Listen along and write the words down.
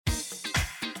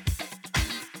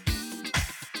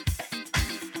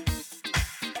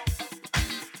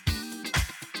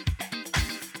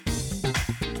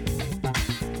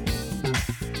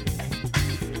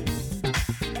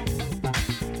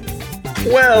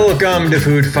Welcome to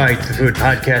Food Fight, the food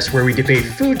podcast where we debate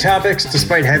food topics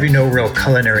despite having no real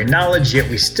culinary knowledge, yet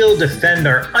we still defend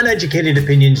our uneducated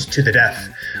opinions to the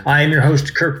death. I am your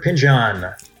host, Kirk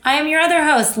Pinjon. I am your other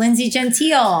host, Lindsay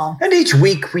Gentile. And each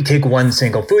week we take one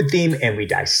single food theme and we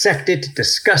dissect it,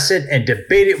 discuss it, and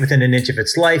debate it within an inch of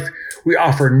its life. We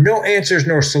offer no answers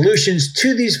nor solutions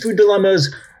to these food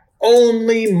dilemmas,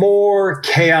 only more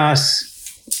chaos.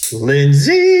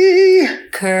 Lindsay!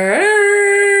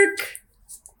 Kirk!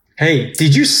 Hey,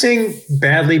 did you sing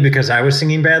badly because I was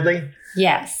singing badly?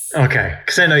 Yes. Okay,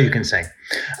 because I know you can sing.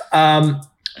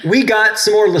 We got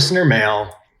some more listener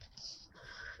mail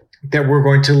that we're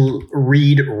going to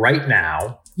read right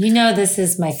now. You know this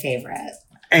is my favorite.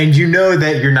 And you know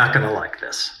that you're not going to like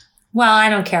this. Well,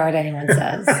 I don't care what anyone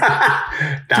says.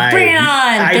 Bring it on,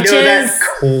 I bitches. know that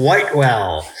quite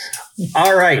well.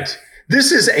 All right.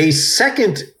 This is a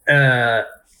second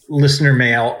listener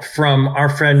mail from our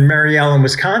friend Marielle in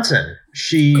Wisconsin.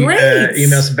 She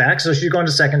emails us back, so she's going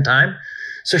a second time.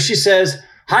 So she says,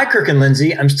 "Hi, Kirk and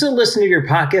Lindsay. I'm still listening to your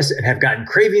podcast and have gotten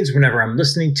cravings whenever I'm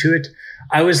listening to it.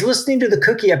 I was listening to the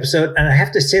cookie episode, and I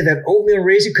have to say that oatmeal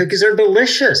raisin cookies are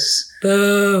delicious.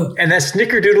 Boo. And that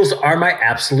snickerdoodles are my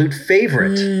absolute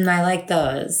favorite." I like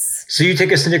those. So you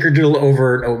take a snickerdoodle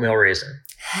over an oatmeal raisin?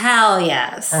 Hell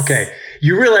yes. Okay.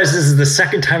 You realize this is the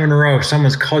second time in a row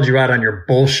someone's called you out on your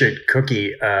bullshit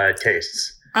cookie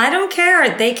tastes. I don't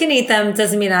care. They can eat them.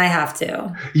 Doesn't mean I have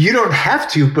to. You don't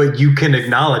have to, but you can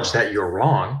acknowledge that you're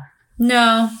wrong.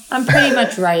 No, I'm pretty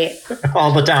much right.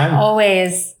 All the time?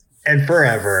 Always. And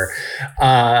forever.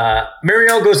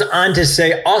 Marielle goes on to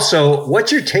say, also, what's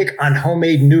your take on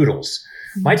homemade noodles?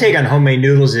 My take on homemade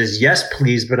noodles is yes,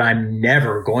 please, but I'm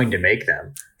never going to make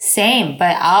them. Same,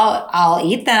 but I'll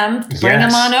eat them. Bring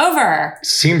them on over.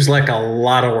 Seems like a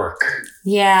lot of work.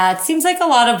 Yeah, it seems like a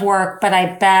lot of work, but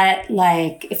I bet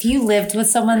like if you lived with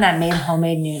someone that made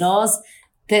homemade noodles,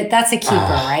 that's a keeper,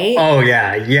 right? Oh,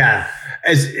 yeah.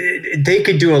 As they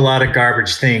could do a lot of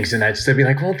garbage things, and I'd be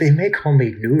like, well, they make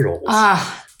homemade noodles.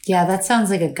 Yeah, that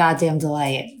sounds like a goddamn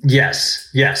delight. Yes.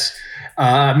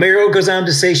 Marielle goes on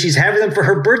to say she's having them for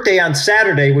her birthday on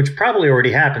Saturday, which probably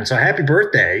already happened. So happy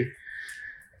birthday.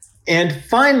 And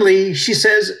finally, she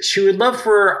says she would love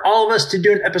for all of us to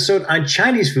do an episode on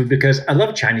Chinese food because I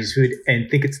love Chinese food and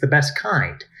think it's the best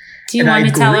kind. Do you want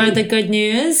to tell her the good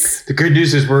news? The good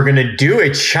news is we're going to do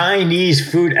a Chinese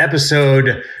food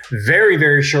episode very,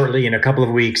 very shortly in a couple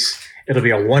of weeks. It'll be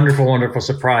a wonderful, wonderful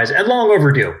surprise and long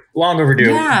overdue.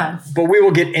 Yeah. But we will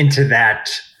get into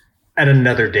that at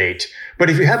another date.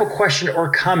 But if you have a question or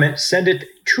comment, send it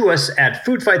to us at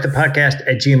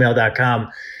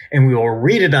foodfightthepodcast@gmail.com and we will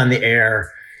read it on the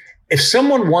air. If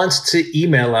someone wants to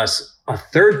email us a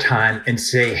third time and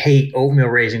say, hey, oatmeal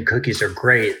raisin cookies are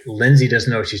great, Lindsay doesn't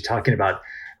know what she's talking about,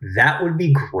 that would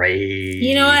be great.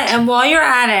 You know what? And while you're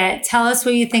at it, tell us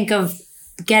what you think of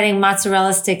getting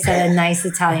mozzarella sticks at a nice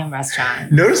Italian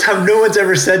restaurant. Notice how no one's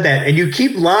ever said that. And you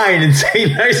keep lying and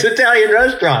saying nice Italian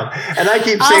restaurant. And I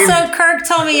keep saying... Also, Kirk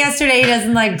told me yesterday he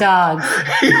doesn't like dogs.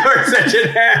 You're such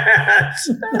an ass.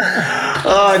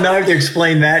 Oh, now I have to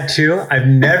explain that too. I've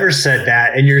never said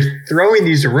that. And you're throwing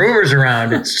these rumors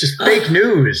around. It's just fake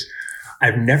news.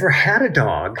 I've never had a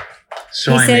dog.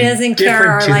 So he said he doesn't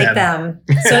care or like them.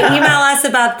 So email us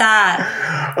about that.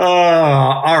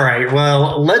 All right.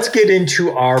 Well, let's get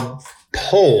into our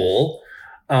poll.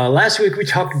 Last week we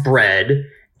talked bread,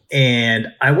 and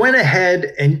I went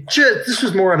ahead and this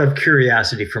was more out of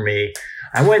curiosity for me.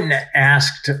 I went and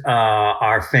asked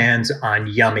our fans on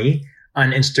Yummy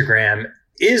on Instagram,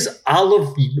 is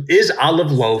olive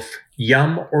loaf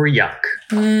yum or yuck?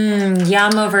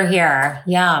 Yum over here.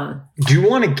 Yum. Do you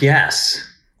want to guess?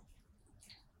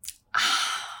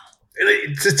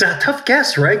 It's a tough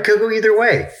guess, right? Could go either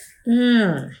way.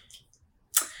 I'm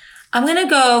going to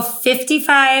go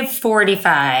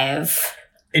 55-45.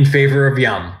 In favor of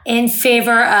yum. In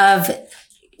favor of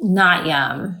not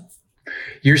yum.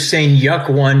 You're saying yuck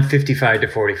won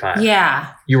 55-45.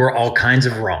 Yeah. You were all kinds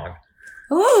of wrong.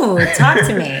 Ooh, talk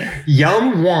to me.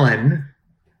 Yum won.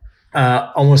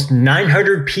 Almost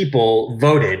 900 people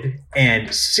voted, and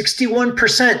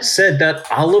 61% said that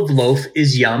olive loaf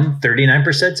is yum.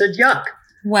 39% said yuck.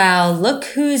 Well, look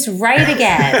who's right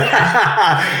again.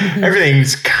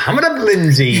 Everything's coming up,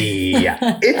 Lindsay.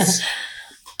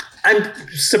 I'm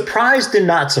surprised and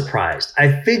not surprised.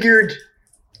 I figured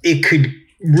it could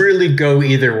really go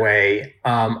either way.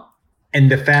 And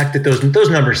the fact that those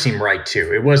numbers seem right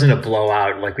too. It wasn't a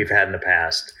blowout like we've had in the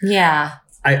past. Yeah.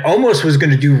 I almost was going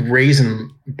to do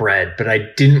raisin bread, but I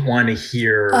didn't want to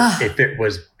hear if it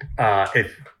was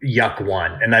if yuck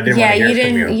one, and I didn't want to hear it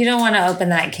from you. You don't want to open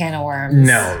that can of worms.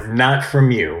 No, not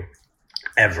from you.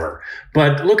 Ever.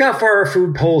 But look out for our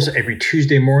food polls every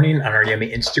Tuesday morning on our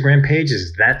Yummy Instagram page,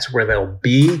 as that's where they'll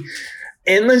be.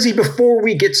 And Lindsay, before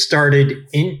we get started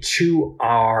into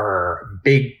our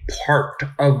big part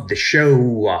of the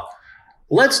show,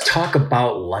 let's talk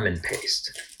about lemon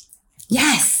paste.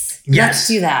 Yes. Let's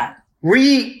do that.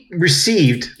 We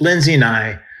received, Lindsay and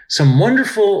I, some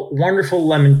wonderful, wonderful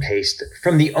lemon paste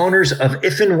from the owners of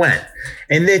If and When.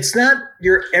 And it's not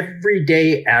your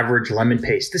everyday average lemon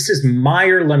paste. This is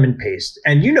Meyer lemon paste.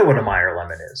 And you know what a Meyer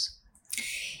lemon is.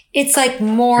 It's like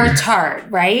more tart,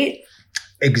 right?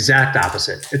 Exact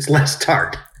opposite. It's less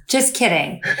tart. Just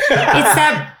kidding. It's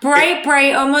that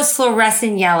bright, almost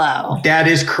fluorescent yellow. That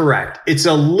is correct. It's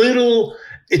a little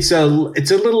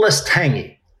less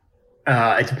tangy.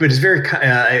 But it's very,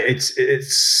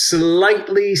 it's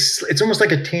slightly, it's almost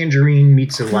like a tangerine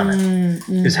meets a lemon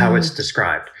is how it's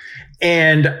described.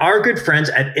 And our good friends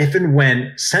at If and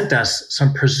When sent us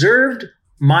some preserved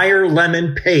Meyer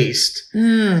lemon paste.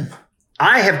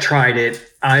 I have tried it.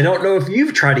 I don't know if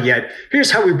you've tried it yet.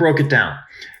 Here's how we broke it down.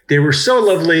 They were so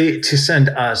lovely to send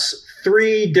us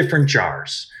 3 different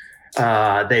jars.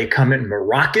 They come in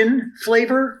Moroccan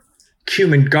flavor,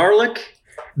 cumin garlic,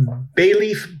 bay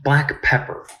leaf black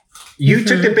pepper. You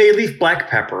took the bay leaf black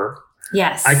pepper.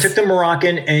 Yes. I took the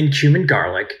Moroccan and cumin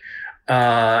garlic.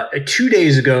 2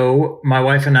 days ago, my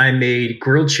wife and I made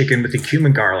grilled chicken with the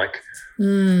cumin garlic.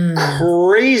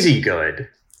 Crazy good.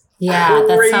 Yeah,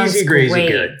 that sounds crazy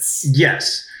good.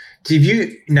 Yes.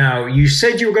 You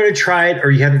said you were going to try it,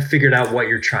 or you haven't figured out what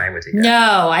you're trying with it yet?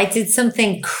 No, I did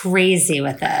something crazy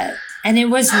with it. And it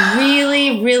was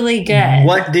really, really good.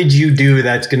 What did you do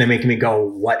that's going to make me go,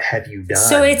 what have you done?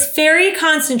 So it's very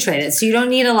concentrated, so you don't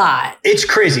need a lot. It's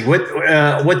crazy.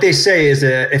 What they say is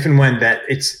If and When that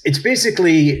it's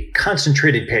basically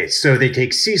concentrated paste. So they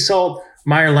take sea salt,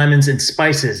 Meyer lemons, and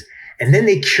spices, and then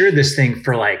they cure this thing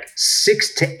for like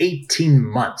 6 to 18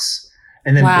 months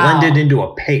and then blend it into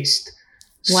a paste.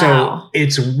 So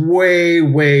it's way,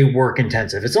 way work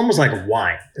intensive. It's almost like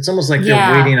wine. It's almost like you're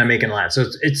waiting on making lime. So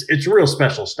it's real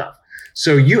special stuff.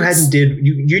 So you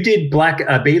did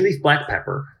bay leaf black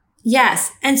pepper.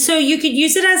 Yes. And so you could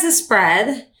use it as a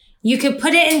spread. You could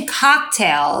put it in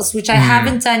cocktails, which I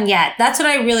haven't done yet. That's what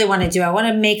I really want to do. I want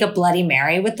to make a Bloody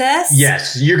Mary with this.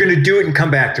 Yes. You're going to do it and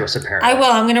come back to us, apparently. I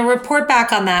will. I'm going to report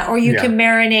back on that. Or you can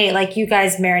marinate like you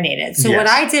guys marinated. So what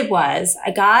I did was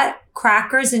I got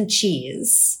crackers and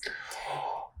cheese.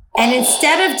 And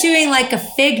instead of doing like a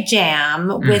fig jam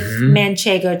with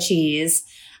manchego cheese,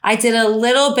 I did a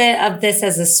little bit of this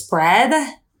as a spread.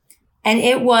 And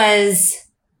it was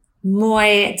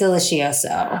muy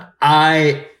delicioso.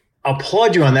 I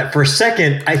applaud you on that. For a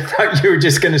second, I thought you were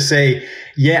just going to say,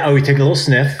 we took a little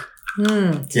sniff.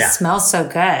 It smells so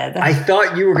good. I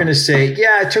thought you were going to say,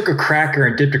 I took a cracker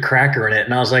and dipped a cracker in it.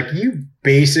 And I was like, you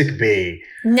basic bee.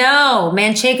 No,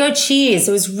 manchego cheese.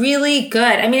 It was really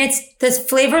good. I mean, this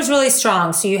flavor is really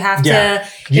strong. So you have to,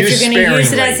 if you're going to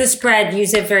use it as a spread,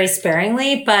 use it very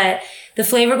sparingly. But the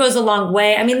flavor goes a long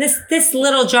way. I mean, this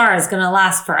little jar is going to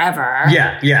last forever.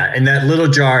 Yeah. And that little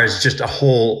jar is just a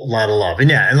whole lot of love.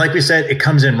 And like we said, it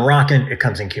comes in Moroccan, it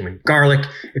comes in cumin garlic,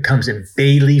 it comes in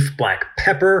bay leaf black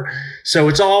pepper. So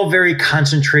it's all very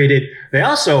concentrated. They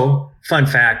also, fun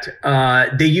fact,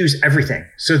 they use everything.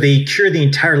 So they cure the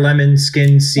entire lemon,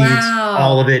 skin, seeds,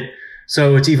 all of it.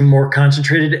 So it's even more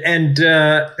concentrated and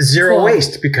zero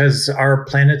waste because our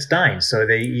planet's dying. So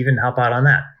they even help out on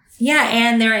that. Yeah,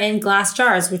 and they're in glass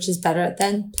jars, which is better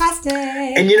than plastic.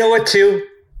 And you know what, too?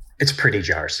 It's pretty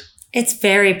jars. It's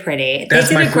very pretty. They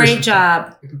did a great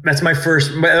job. That was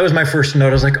my first note.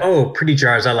 I was like, oh, pretty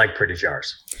jars. I like pretty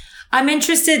jars. I'm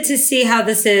interested to see how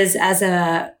this is as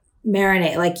a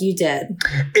marinade, like you did.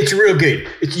 It's real good.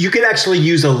 You could actually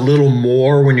use a little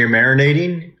more when you're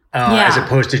marinating. As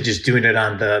opposed to just doing it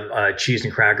on the cheese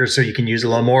and crackers. So you can use a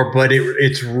little more, but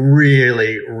it's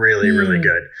really, really, really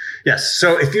good. Yes.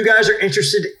 So if you guys are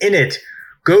interested in it,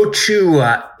 go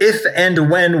to If and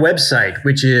When website,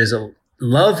 which is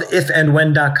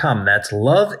loveifandwhen.com. That's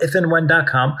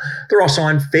loveifandwhen.com. They're also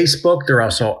on Facebook. They're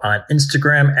also on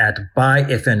Instagram at Buy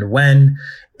If and When.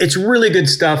 It's really good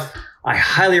stuff. I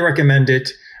highly recommend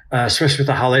it, especially with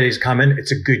the holidays coming.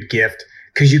 It's a good gift.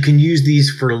 Because you can use these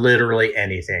for literally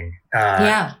anything.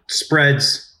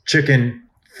 Spreads, chicken,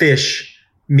 fish,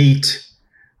 meat,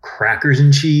 crackers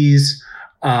and cheese.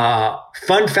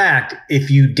 Fun fact, if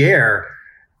you dare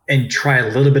and try a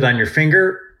little bit on your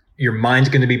finger, your mind's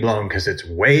going to be blown because it's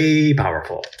way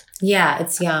powerful. Yeah,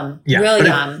 it's yum. Yeah, real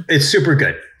yum. It's super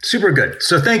good. Super good.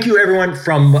 So thank you, everyone,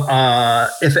 from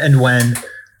If and When.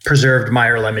 preserved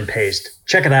Meyer lemon paste.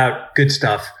 Check it out. Good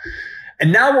stuff.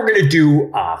 And now we're going to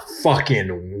do a fucking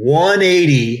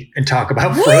 180 and talk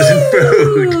about frozen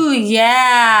food. Ooh,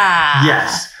 yeah.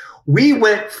 Yes. We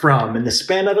went from, in the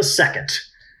span of a second,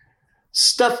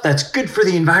 stuff that's good for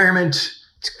the environment,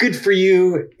 it's good for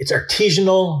you, it's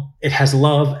artisanal, it has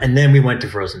love, and then we went to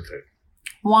frozen food.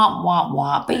 Womp, womp,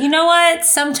 womp. But you know what?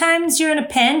 Sometimes you're in a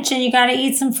pinch and you got to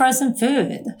eat some frozen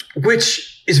food.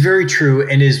 Which is very true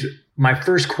and is my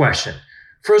first question.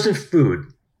 Frozen food,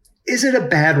 is it a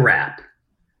bad rap?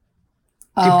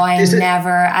 Oh, I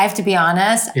have to be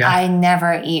honest, I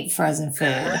never eat frozen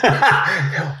food.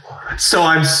 So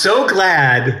I'm so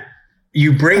glad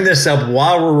you bring this up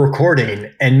while we're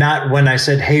recording and not when I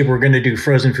said, hey, we're going to do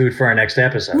frozen food for our next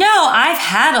episode. No, I've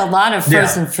had a lot of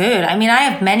frozen food. I mean, I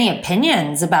have many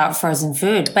opinions about frozen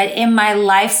food, but in my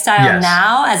lifestyle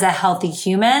now as a healthy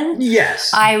human,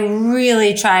 I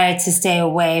really try to stay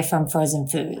away from frozen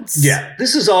foods. Yeah,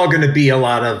 this is all going to be a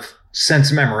lot of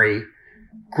sense memory,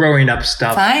 growing up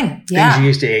stuff. Fine. Things you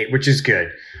used to eat, which is good.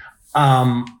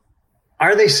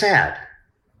 Are they sad?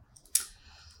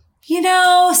 You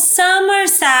know, some are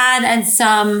sad and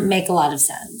some make a lot of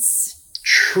sense.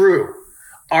 True.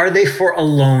 Are they for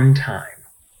alone time?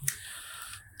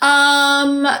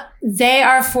 They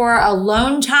are for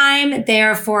alone time. They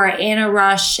are for in a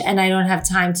rush and I don't have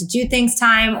time to do things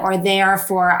time, or they are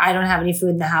for I don't have any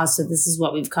food in the house, so this is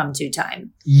what we've come to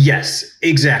time. Yes,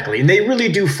 exactly. And they really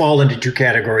do fall into two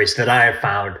categories that I have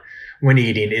found when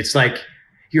eating. It's like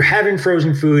you're having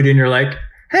frozen food and you're like,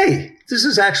 hey, this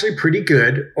is actually pretty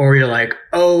good. Or you're like,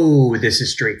 oh, this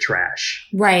is straight trash.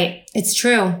 Right. It's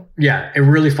true. Yeah, it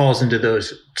really falls into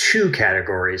those two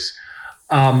categories.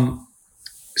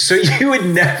 So you would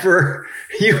never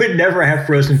have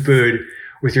frozen food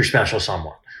with your special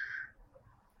someone.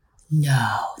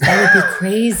 No, that would be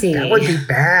crazy. That would be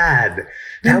bad.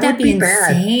 Wouldn't that be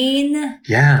insane? Bad.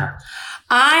 Yeah.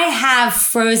 I have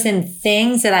frozen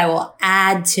things that I will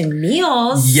add to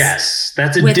meals. Yes.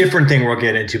 That's a different thing we'll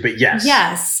get into, but yes.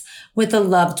 Yes. With a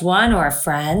loved one or a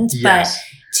friend. Yes.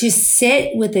 But to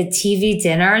sit with a TV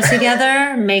dinner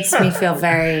together makes me feel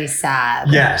very sad.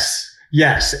 Yes.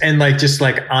 Yes. And just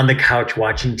on the couch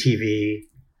watching TV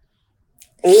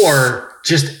or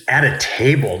just at a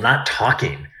table, not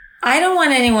talking. I don't want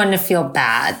anyone to feel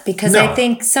bad because I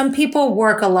think some people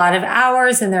work a lot of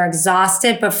hours and they're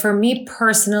exhausted. But for me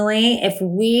personally, if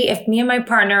me and my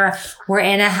partner were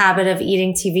in a habit of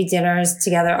eating TV dinners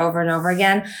together over and over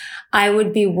again, I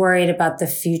would be worried about the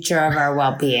future of our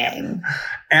well-being.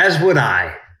 As would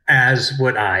I.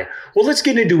 Well, let's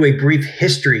get into a brief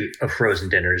history of frozen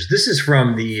dinners. This is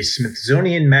from the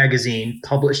Smithsonian Magazine,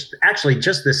 published actually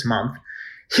just this month.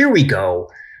 Here we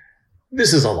go.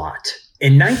 This is a lot.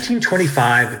 In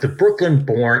 1925, the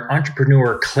Brooklyn-born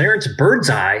entrepreneur Clarence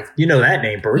Birdseye, you know that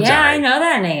name, Birdseye. Yeah, I know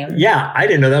that name. Yeah, I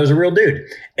didn't know that was a real dude.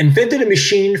 Invented a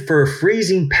machine for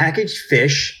freezing packaged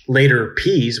fish, later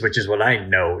peas, which is what I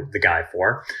know the guy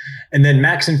for. And then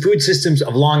Maxon Food Systems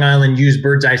of Long Island used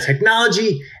Birdseye's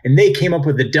technology, and they came up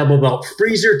with a double belt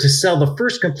freezer to sell the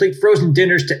first complete frozen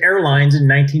dinners to airlines in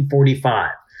 1945.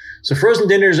 So frozen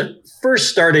dinners first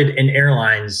started in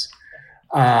airlines.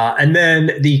 And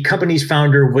then the company's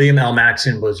founder, William L.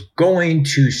 Maxon, was going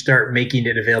to start making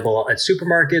it available at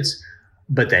supermarkets,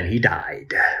 but then he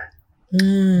died.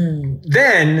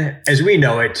 Then, as we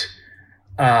know it,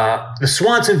 the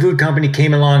Swanson Food Company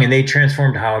came along and they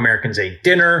transformed how Americans ate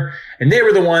dinner. And they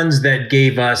were the ones that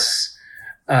gave us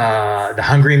the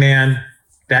Hungry Man,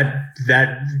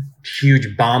 that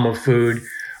huge bomb of food.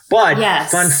 But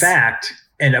fun fact,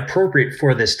 and appropriate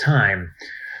for this time,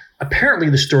 apparently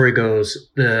the story goes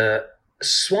the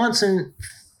Swanson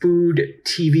Food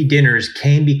TV dinners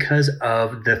came because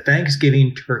of the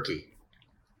Thanksgiving turkey.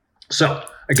 So,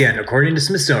 again, according to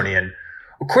Smithsonian,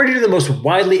 according to the most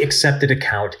widely accepted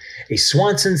account, a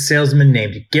Swanson salesman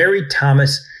named Gary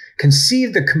Thomas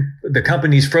conceived the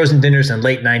company's frozen dinners in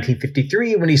late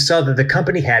 1953 when he saw that the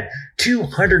company had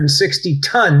 260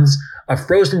 tons of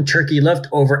frozen turkey left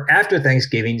over after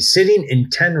Thanksgiving sitting in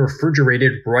 10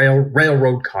 refrigerated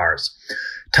railroad cars.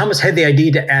 Thomas had the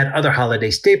idea to add other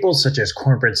holiday staples such as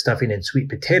cornbread stuffing and sweet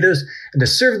potatoes and to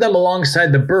serve them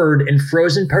alongside the bird in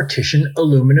frozen partition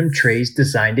aluminum trays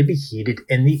designed to be heated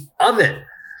in the oven.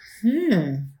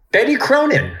 Betty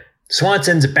Cronin,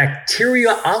 Swanson's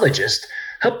bacteriologist,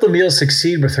 helped the meal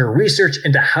succeed with her research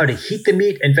into how to heat the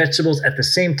meat and vegetables at the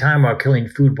same time while killing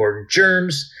foodborne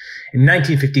germs. In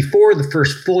 1954, the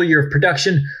first full year of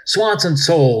production, Swanson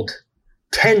sold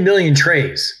 10 million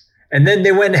trays. And then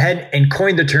they went ahead and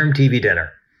coined the term TV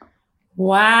dinner.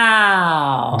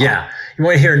 Wow. Yeah. You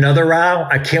want to hear another row?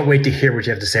 I can't wait to hear what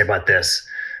you have to say about this.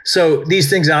 So these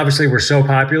things obviously were so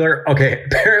popular. Okay,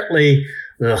 apparently,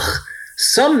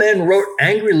 some men wrote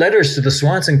angry letters to the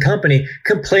Swanson Company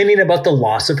complaining about the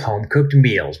loss of home-cooked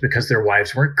meals because their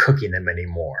wives weren't cooking them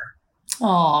anymore.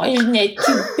 Oh, isn't it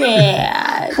too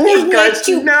bad? Isn't it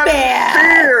too bad?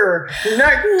 Fair. You're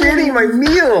not getting my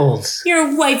meals.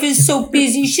 Your wife is so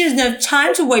busy, she doesn't have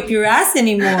time to wipe your ass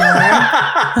anymore.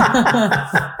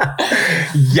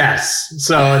 Yes.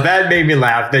 So that made me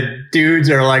laugh. The dudes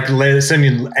are like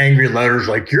sending angry letters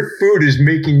like, your food is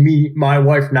making my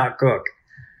wife not cook.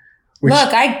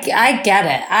 Look, I get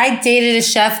it. I dated a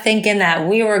chef thinking that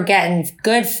we were getting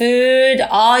good food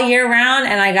all year round,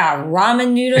 and I got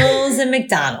ramen noodles and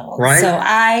McDonald's. Right? So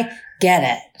I get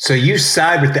it. So you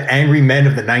side with the angry men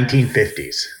of the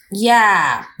 1950s.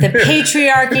 Yeah. The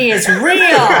patriarchy is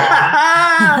real.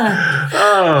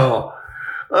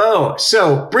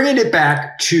 So bringing it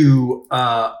back to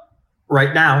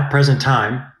right now, present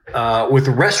time, with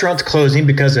restaurants closing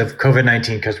because of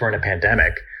COVID-19, because we're in a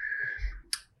pandemic,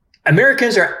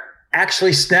 Americans are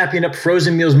actually snapping up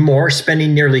frozen meals more,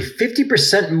 spending nearly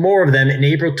 50% more of them in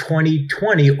April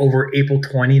 2020 over April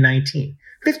 2019.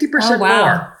 50%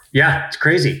 more. Yeah, it's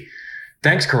crazy.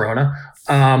 Thanks, Corona.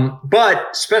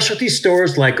 But specialty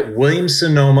stores like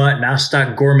Williams-Sonoma now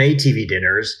stock gourmet TV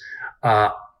dinners.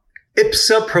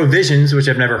 Ipsa Provisions, which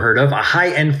I've never heard of, a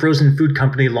high-end frozen food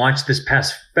company launched this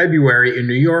past February in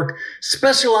New York,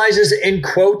 specializes in,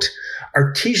 quote,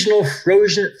 artisanal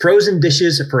frozen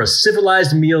dishes for a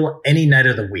civilized meal any night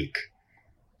of the week.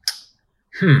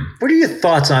 What are your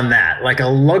thoughts on that? Like a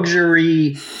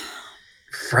luxury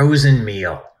frozen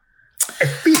meal. It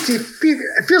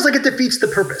feels like it defeats the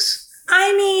purpose.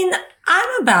 I mean,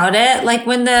 I'm about it. Like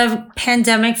when the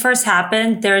pandemic first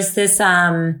happened, there's this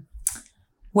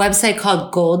website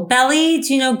called Goldbelly.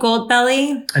 Do you know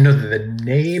Goldbelly? I know the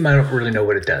name. I don't really know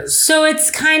what it does. So it's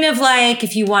kind of like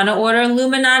if you want to order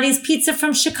Illuminati's pizza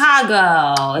from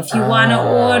Chicago, if you want to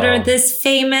order this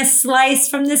famous slice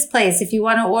from this place, if you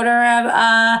want to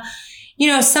order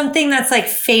something that's like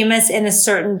famous in a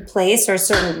certain place or a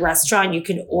certain restaurant, you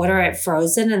can order it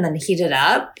frozen and then heat it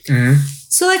up. Mm-hmm.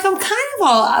 So like I'm kind of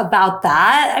all about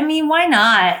that. I mean, why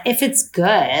not? If it's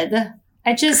good.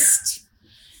 I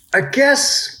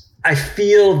guess I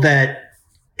feel that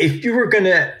if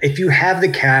you have the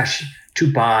cash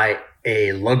to buy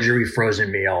a luxury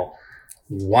frozen meal,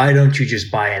 why don't you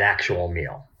just buy an actual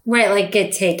meal? Right, like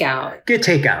get takeout. Get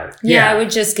takeout. Yeah, I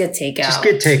would just get takeout. Just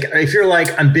get takeout. If you're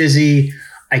like, I'm busy,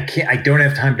 I don't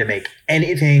have time to make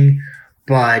anything,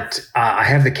 but I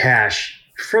have the cash.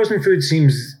 Frozen food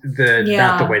seems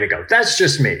not the way to go. That's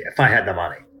just me. If I had the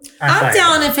money, I'm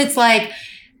down if it's like.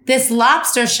 This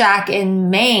Lobster Shack in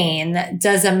Maine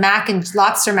does a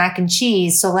lobster mac and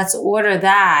cheese. So let's order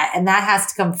that. And that has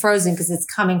to come frozen because it's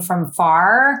coming from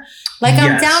far. Like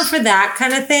I'm down for that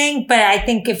kind of thing. But I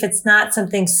think if it's not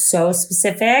something so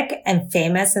specific and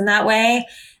famous in that way,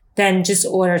 then just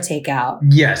order takeout.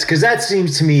 Yes, because that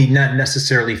seems to me not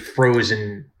necessarily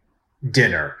frozen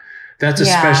dinner. That's a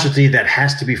specialty that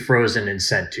has to be frozen and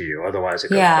sent to you. Otherwise it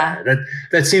goes bad.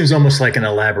 That seems almost like an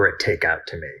elaborate takeout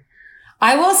to me.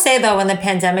 I will say though, when the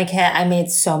pandemic hit, I made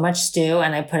so much stew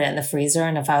and I put it in the freezer.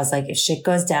 And if I was like, if shit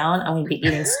goes down, I'm going to be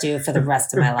eating stew for the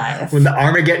rest of my life. When the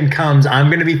Armageddon comes, I'm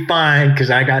going to be fine because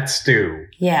I got stew.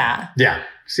 Yeah. Yeah.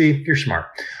 See, you're smart.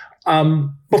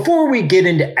 Before we get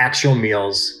into actual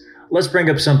meals, let's bring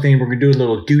up something. We're going to do a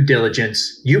little due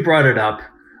diligence. You brought it up,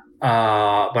 but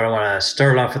I want to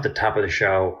start off at the top of the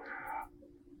show.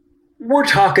 We're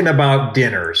talking about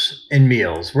dinners and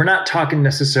meals. We're not talking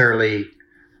necessarily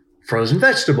frozen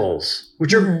vegetables,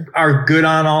 which are good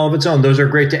on all of its own. Those are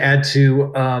great to add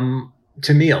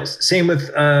to meals. Same with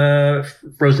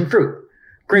frozen fruit.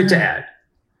 Great to add.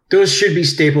 Those should be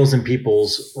staples in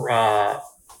people's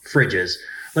fridges.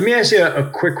 Let me ask you a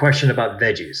quick question about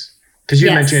veggies, because you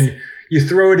mentioned you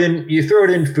throw it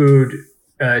in food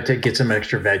to get some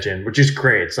extra veg in, which is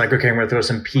great. It's like, okay, I'm going to throw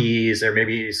some peas or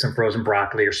maybe some frozen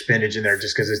broccoli or spinach in there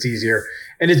just because it's easier,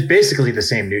 and it's basically the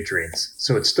same nutrients,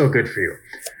 so it's still good for you.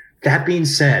 That being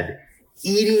said,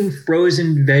 eating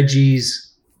frozen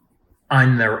veggies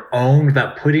on their own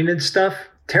without putting in stuff,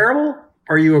 terrible?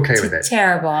 Or are you okay with it?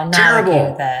 Terrible. I'm not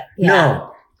okay with it. Yeah.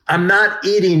 No, I'm not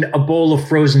eating a bowl of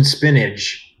frozen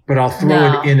spinach, but I'll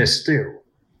throw it in a stew.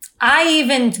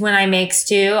 When I make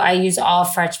stew, I use all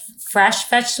fresh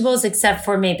vegetables except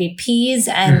for maybe peas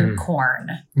and corn.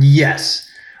 Yes.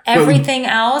 Everything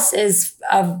else is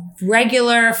a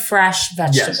regular fresh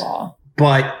vegetable. Yes.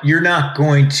 But you're not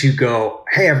going to go,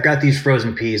 hey, I've got these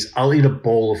frozen peas. I'll eat a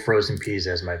bowl of frozen peas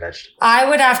as my vegetable. I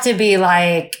would have to be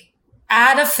like,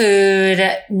 out of food,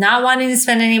 not wanting to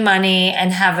spend any money,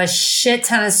 and have a shit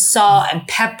ton of salt and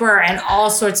pepper and all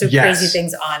sorts of crazy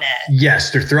things on it.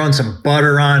 Yes, they're throwing some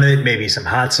butter on it, maybe some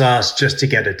hot sauce just to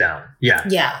get it down. Yeah.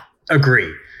 Yeah.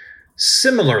 Agree.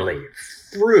 Similarly,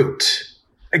 fruit.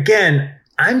 Again,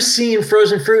 I'm seeing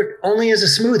frozen fruit only as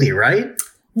a smoothie, right?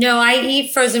 No, I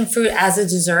eat frozen fruit as a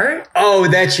dessert. Oh,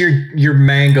 that's your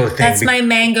mango thing. That's my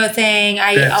mango thing.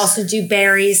 I also do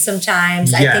berries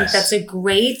sometimes. Yes. I think that's a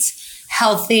great,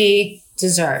 healthy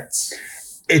dessert.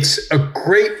 It's a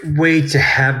great way to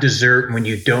have dessert when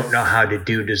you don't know how to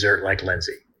do dessert like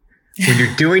Lindsay. When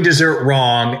you're doing dessert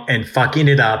wrong and fucking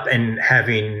it up and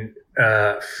having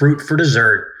fruit for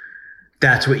dessert,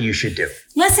 that's what you should do.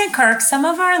 Listen, Kirk, some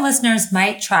of our listeners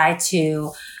might try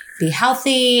to be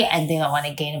healthy and they don't want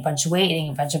to gain a bunch of weight, eating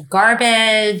a bunch of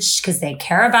garbage because they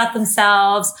care about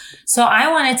themselves. So I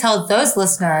want to tell those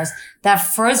listeners that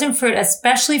frozen fruit,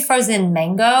 especially frozen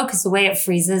mango, because the way it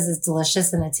freezes is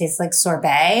delicious and it tastes like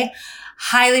sorbet,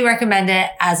 highly recommend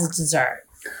it as a dessert.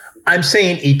 I'm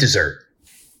saying eat dessert.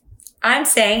 I'm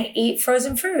saying eat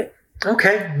frozen fruit.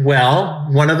 Okay. Well,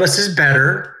 one of us is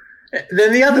better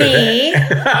than the other. Me?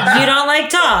 You don't like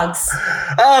dogs.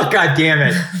 Oh, God damn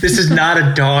it. This is not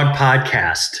a dog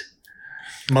podcast,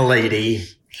 milady.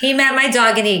 He met my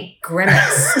dog and he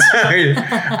grimaced.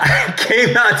 I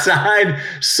came outside,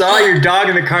 saw your dog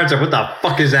in the car and said, what the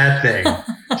fuck is that thing?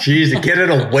 Jeez, get it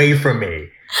away from me.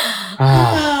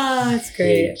 Oh, that's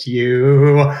great.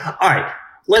 You. All right.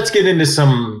 Let's get into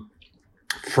some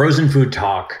frozen food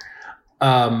talk.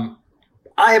 I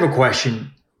have a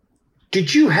question.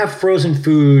 Did you have frozen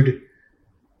food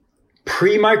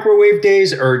pre-microwave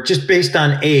days or just based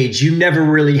on age? You never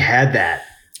really had that.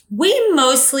 We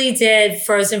mostly did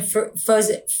frozen foods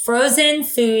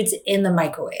in the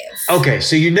microwave. Okay,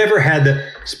 so you never had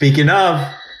speaking of,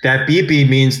 that beepy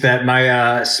means that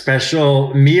my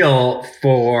special meal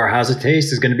for How's It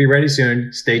Taste is going to be ready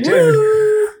soon. Stay tuned.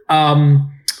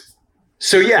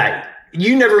 So yeah,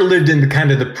 you never lived in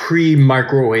the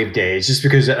pre-microwave days just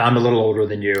because I'm a little older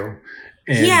than you.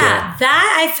 And,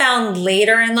 that I found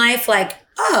later in life, like,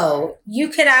 oh, you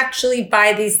could actually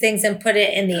buy these things and put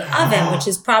it in the oven, which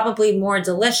is probably more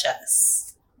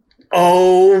delicious.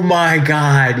 Oh my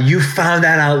God. You found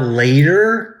that out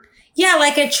later? Yeah,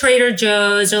 like at Trader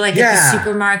Joe's or like at the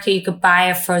supermarket, you could buy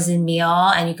a frozen meal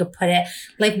and you could put it,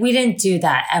 like we didn't do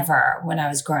that ever when I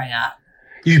was growing up.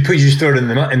 You just throw it in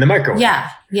the microwave.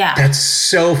 Yeah. That's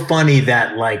so funny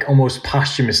that like almost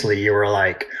posthumously you were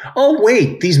like, oh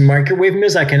wait, these microwave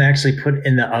meals I can actually put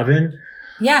in the oven.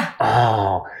 Yeah.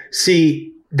 Oh,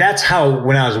 see, that's how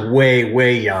when I was way,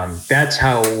 way young, that's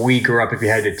how we grew up if you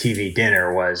had a TV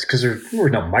dinner was because there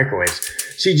were no microwaves.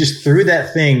 So you just threw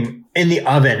that thing in the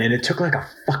oven and it took like a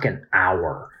fucking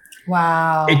hour.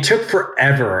 Wow. It took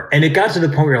forever. And it got to the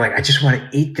point where you're like, I just want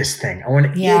to eat this thing. I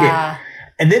want to eat it.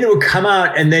 And then it would come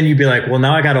out and then you'd be like, well,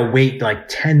 now I got to wait like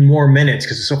 10 more minutes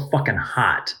because it's so fucking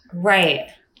hot.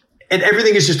 Right. And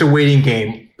everything is just a waiting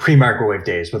game pre-microwave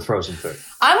days with frozen food.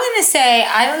 I'm going to say,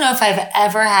 I don't know if I've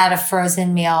ever had a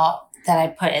frozen meal that I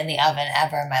put in the oven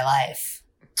ever in my life.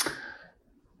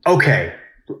 Okay.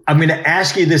 I'm going to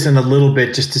ask you this in a little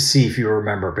bit just to see if you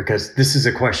remember, because this is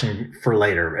a question for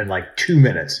later in like 2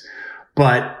 minutes.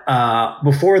 But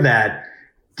before that,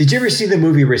 did you ever see the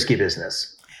movie Risky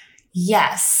Business?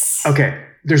 Yes. Okay.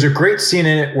 There's a great scene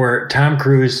in it where Tom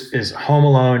Cruise is home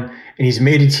alone and he's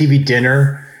made a TV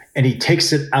dinner and he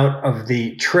takes it out of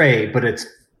the tray, but it's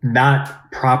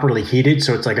not properly heated.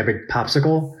 So it's like a big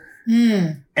popsicle.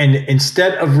 And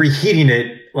instead of reheating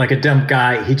it like a dumb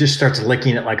guy, he just starts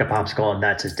licking it like a popsicle and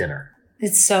that's his dinner.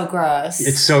 It's so gross.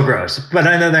 It's so gross. But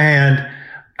on the other hand,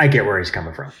 I get where he's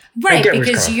coming from. Right.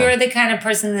 Because you're the kind of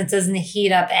person that doesn't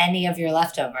heat up any of your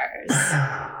leftovers.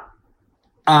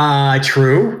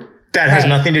 True. That has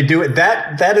nothing to do with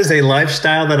that. That is a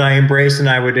lifestyle that I embrace, and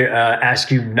I would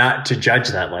ask you not to judge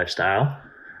that lifestyle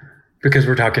because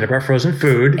we're talking about frozen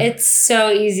food. It's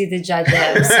so easy to judge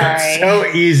it. I'm sorry. So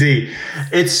easy.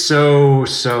 It's so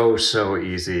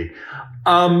easy.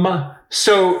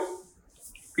 So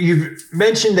you've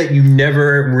mentioned that you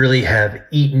never really have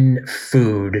eaten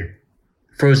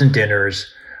frozen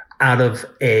dinners out of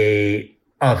a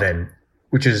oven,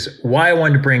 which is why I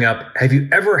wanted to bring up, have you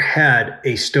ever had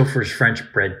a Stouffer's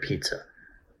French bread pizza?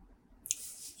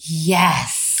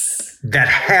 Yes. That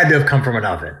had to have come from an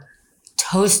oven.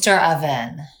 Toaster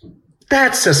oven.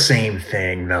 That's the same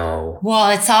thing, though. Well,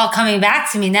 it's all coming back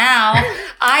to me now.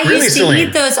 I really, used to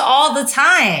eat those all the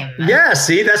time. Yeah,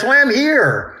 see, that's why I'm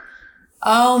here.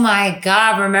 Oh my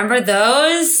God, remember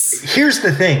those? Here's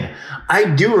the thing. I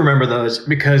do remember those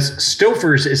because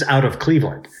Stouffer's is out of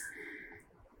Cleveland.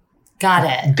 Got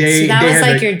it. So that was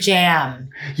like your jam.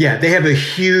 Yeah, they have a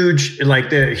huge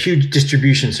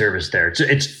distribution service there.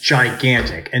 It's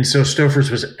gigantic. And so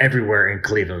Stouffer's was everywhere in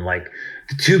Cleveland. Like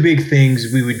the two big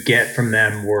things we would get from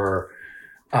them were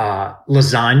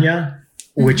lasagna,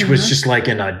 which was just like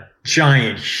in a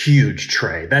giant, huge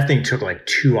tray. That thing took like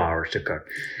 2 hours to cook.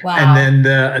 Wow. And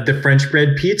then the French bread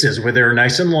pizzas, where they were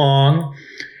nice and long,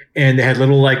 and they had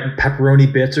little like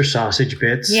pepperoni bits or sausage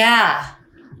bits. Yeah.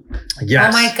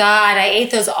 Yes. Oh my God, I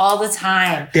ate those all the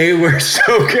time. They were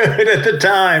so good at the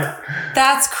time.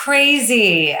 That's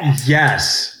crazy.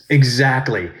 Yes,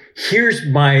 exactly. Here's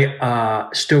my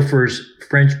Stouffer's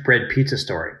French bread pizza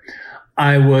story.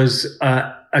 I was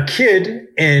a kid,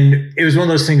 and it was one of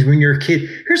those things when you're a kid.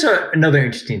 Here's another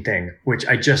interesting thing, which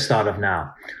I just thought of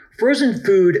now. Frozen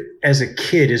food as a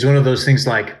kid is one of those things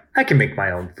like, I can make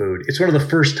my own food. It's one of the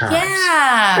first times.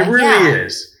 Yeah. It really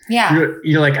is. Yeah.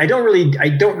 You're like, I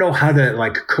don't know how to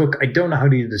like cook. I don't know how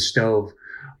to use the stove,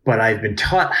 but I've been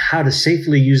taught how to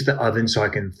safely use the oven so I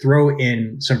can throw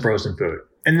in some frozen food.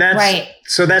 And that's right.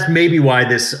 So that's maybe why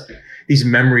these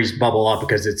memories bubble up,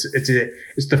 because it's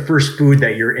the first food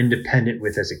that you're independent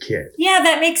with as a kid. Yeah,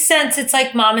 that makes sense. It's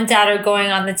like mom and dad are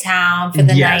going on the town for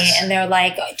the night, and they're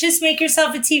like, just make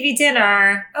yourself a TV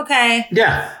dinner. Okay.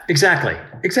 Yeah, exactly.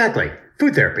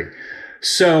 Food therapy.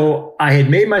 So I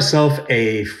had made myself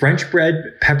a French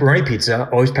bread pepperoni pizza,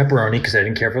 always pepperoni because I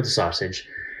didn't care for the sausage.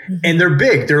 Mm-hmm. And they're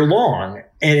big, they're long,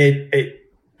 and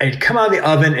it come out of the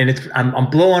oven, and I'm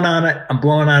blowing on it,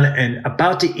 and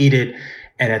about to eat it.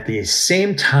 And at the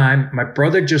same time, my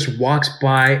brother just walks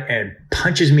by and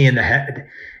punches me in the head,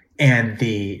 and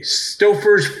the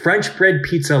Stouffer's French bread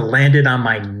pizza landed on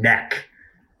my neck.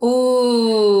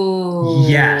 Ooh.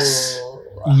 Yes.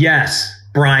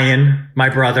 Brian, my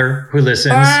brother who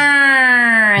listens.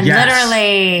 Burn. Yes,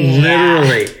 literally.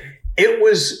 Yeah. It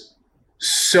was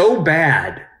so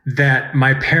bad that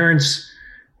my parents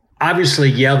obviously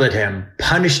yelled at him,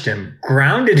 punished him,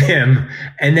 grounded him,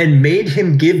 and then made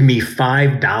him give me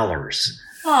 $5.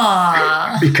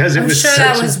 Aww. Because it was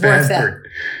such a bad burn.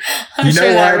 I'm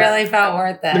sure that really felt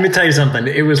worth it. Let me tell you something.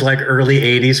 It was like early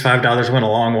 80s. $5 went a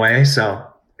long way. So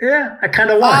yeah, I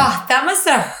kind of won. Oh, that must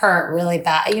have hurt really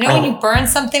bad. You know, when you burn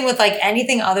something with like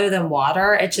anything other than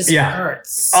water, it just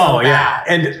hurts so bad. Yeah.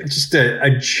 And just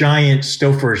a giant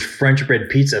Stouffer's French bread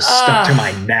pizza stuck to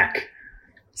my neck.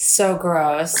 So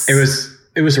gross.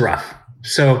 It was rough.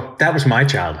 So that was my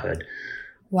childhood.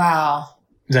 Wow.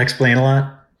 Does that explain a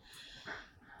lot?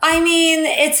 I mean,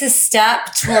 it's a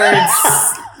step towards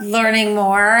learning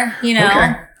more,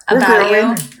 about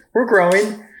you. We're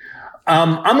growing.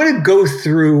 I'm going to go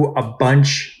through a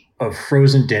bunch of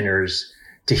frozen dinners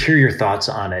to hear your thoughts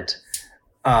on it.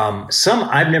 Some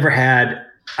I've never had.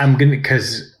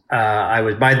 Because I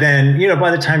was by then,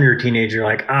 by the time you're a teenager, you're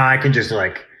like, I can just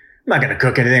I'm not going to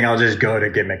cook anything. I'll just go to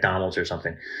get McDonald's or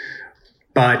something.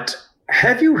 But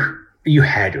you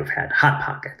had to have had Hot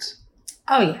Pockets.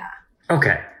 Oh, yeah.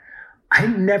 Okay. I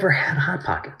never had Hot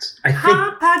Pockets.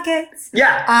 Hot Pockets?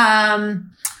 Yeah.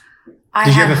 Did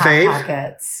you have a fave? Hot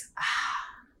Pockets.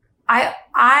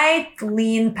 I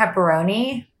lean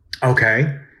pepperoni.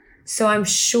 Okay. So I'm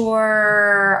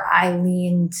sure I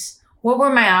leaned. What were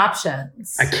my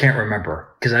options? I can't remember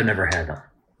because I've never had them.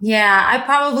 Yeah, I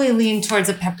probably leaned towards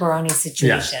a pepperoni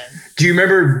situation. Yes. Do you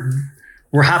remember,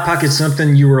 were Hot Pockets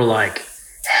something you were like,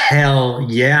 hell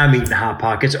yeah, I'm eating Hot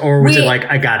Pockets? Or was it like,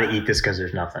 I got to eat this because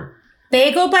there's nothing?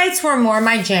 Bagel Bites were more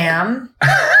my jam.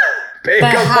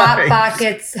 Bagel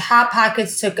Bites. Hot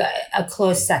Pockets took a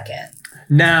close second.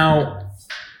 Now,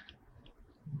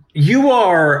 you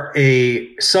are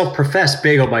a self-professed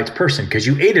Bagel Bites person because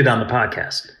you ate it on the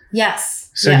podcast.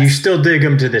 Yes. So you still dig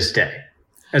them to this day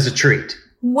as a treat.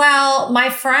 Well, my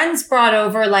friends brought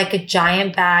over like a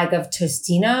giant bag of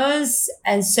Tostinos.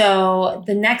 And so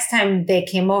the next time they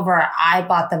came over, I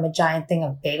bought them a giant thing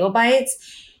of Bagel Bites.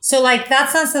 So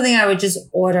that's not something I would just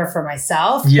order for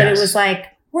myself. Yes. But it was like,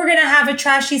 we're going to have a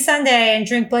trashy Sunday and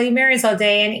drink Bloody Marys all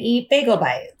day and eat Bagel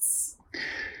Bites.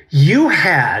 You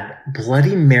had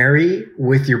Bloody Mary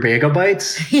with your Bagel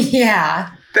Bites?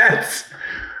 Yeah.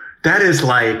 That is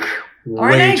like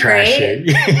way trashy.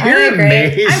 You're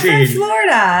amazing. I'm from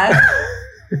Florida.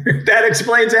 That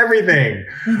explains everything.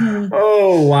 Mm-hmm.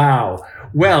 Oh, wow.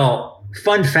 Well,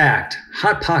 fun fact,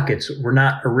 Hot Pockets were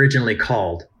not originally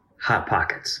called Hot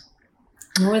Pockets.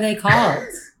 What were they called?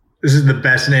 This is the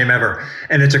best name ever.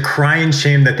 And it's a crying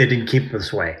shame that they didn't keep it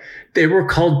this way. They were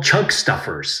called Chunk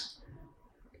Stuffers.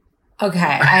 Okay,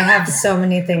 I have so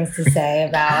many things to say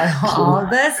about all of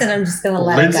this, and I'm just going to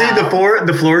let it go. Lindsay, the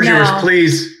floor is yours.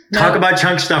 Please Talk about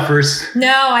chunk stuffers.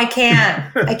 No, I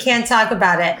can't. I can't talk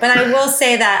about it. But I will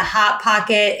say that Hot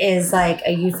Pocket is like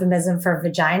a euphemism for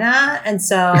vagina. And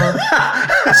so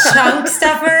chunk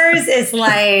stuffers is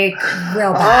like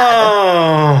real bad.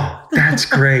 Oh, that's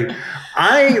great.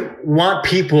 I want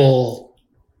people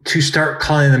to start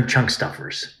calling them chunk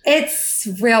stuffers. It's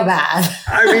real bad.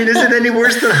 I mean, is it any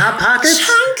worse than Hot Pockets?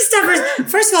 Chunk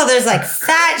stuffers. First of all, there's like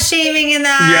fat shaming in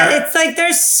that. Yeah. It's like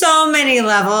there's so many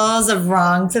levels of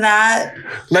wrong to that.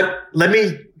 Let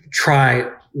me try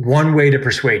one way to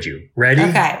persuade you. Ready?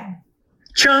 Okay.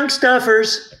 Chunk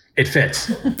stuffers. It fits.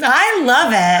 I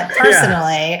love it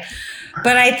personally. Yeah.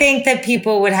 But I think that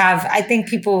people would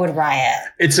riot.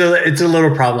 It's a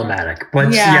little problematic.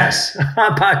 But yes,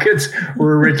 Hot Pockets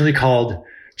were originally called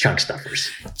chunk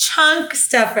stuffers. Chunk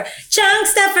stuffers.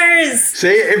 See,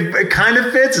 it kind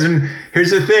of fits. And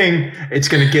here's the thing. It's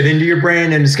going to get into your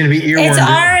brain and it's going to be earworm. It's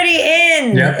already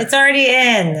in. Yep. It's already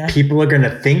in. People are going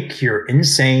to think you're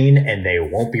insane and they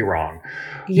won't be wrong.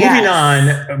 Yes. Moving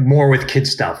on, more with kid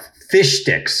stuff. Fish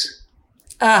sticks.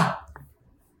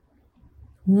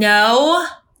 No.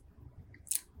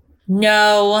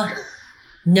 Well,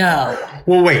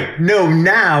 wait. No,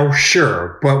 now,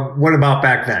 sure. But what about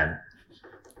back then?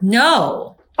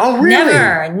 No. Oh,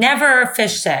 really? Never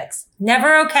fish sticks.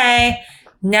 Never okay.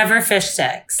 Never fish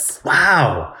sticks.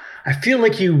 Wow. I feel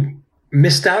like you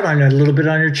missed out on a little bit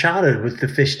on your childhood with the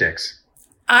fish sticks.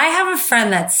 I have a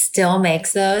friend that still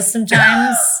makes those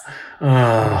sometimes.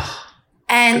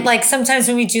 And like sometimes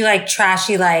when we do like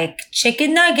trashy like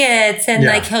chicken nuggets and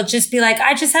like he'll just be like,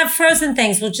 I just have frozen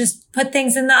things. We'll just put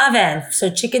things in the oven. So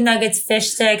chicken nuggets,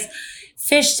 fish sticks.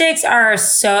 Fish sticks are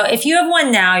so, if you have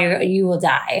one now, you will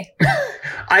die.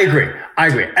 I agree.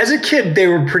 As a kid, they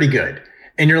were pretty good.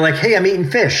 And you're like, hey, I'm eating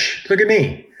fish. Look at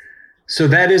me. So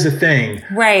that is a thing.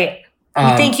 Right.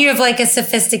 You think you have like a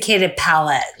sophisticated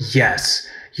palate. Yes.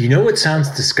 You know what sounds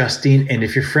disgusting? And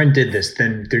if your friend did this,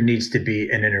 then there needs to be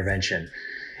an intervention.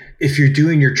 If you're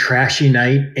doing your trashy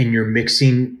night and you're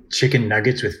mixing chicken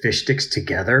nuggets with fish sticks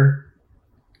together,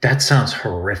 that sounds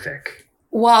horrific.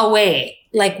 Well, wait,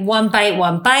 like one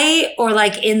bite, or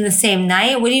like in the same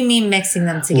night? What do you mean mixing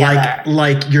them together?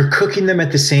 Like you're cooking them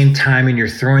at the same time and you're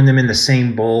throwing them in the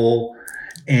same bowl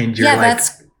and you're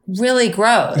that's really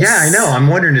gross. Yeah, I know. I'm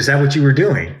wondering, is that what you were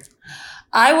doing?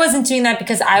 I wasn't doing that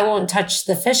because I won't touch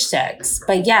the fish sticks.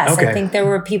 But yes, I think there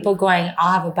were people going,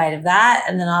 I'll have a bite of that,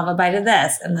 and then I'll have a bite of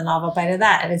this, and then I'll have a bite of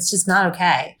that. And it's just not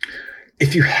okay.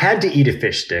 If you had to eat a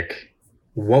fish stick,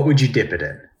 what would you dip it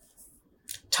in?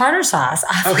 Tartar sauce,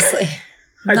 obviously. Okay.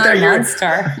 Not a monster.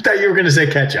 I thought you were going to say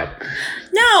ketchup.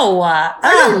 No. I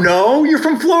don't know. You're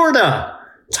from Florida.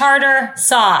 Tartar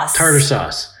sauce.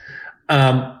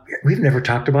 We've never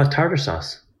talked about tartar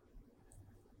sauce.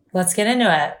 Let's get into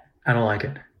it. I don't like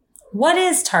it. What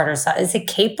is tartar sauce? Is it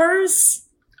capers?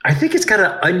 I think it's got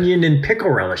an onion and pickle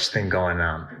relish thing going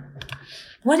on.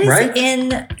 What is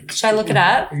in? Should I look it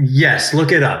up? Yes,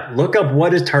 look it up. Look up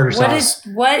what is tartar sauce.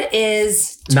 What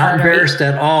is tartar? Not embarrassed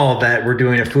at all that we're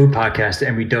doing a food podcast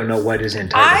and we don't know what is in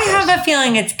tartar sauce. I have a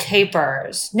feeling it's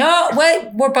capers. No,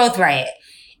 we're both right.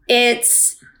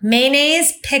 It's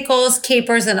mayonnaise, pickles,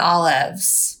 capers, and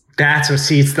olives. That's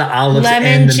what. It's the olives lemon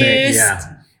and the juice.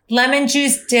 Lemon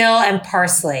juice, dill, and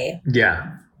parsley.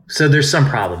 Yeah. So there's some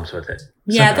problems with it.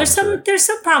 There's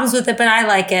some problems with it, but I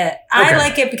like it. I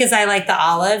like it because I like the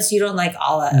olives. You don't like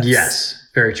olives. Yes.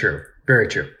 Very true. Very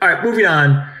true. All right, moving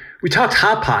on. We talked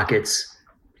Hot Pockets.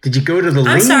 Did you go to the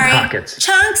lean pockets?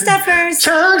 Chunk stuffers.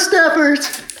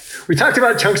 We talked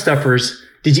about chunk stuffers.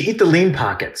 Did you eat the lean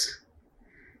pockets?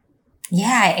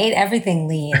 Yeah, I ate everything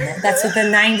lean. That's what the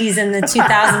 90s and the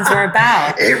 2000s were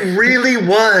about. It really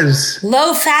was.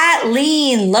 Low fat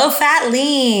lean.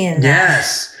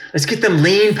 Yes. Let's get them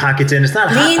lean pockets in. It's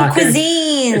not a hot pocket. Lean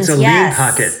cuisine. It's a lean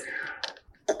pocket.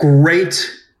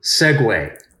 Great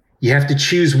segue. You have to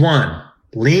choose one.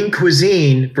 Lean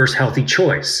cuisine versus healthy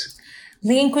choice.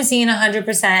 Lean cuisine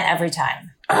 100% every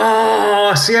time.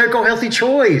 Oh, see, I go healthy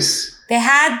choice.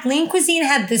 Lean cuisine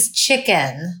had this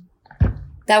chicken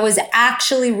that was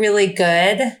actually really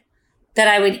good that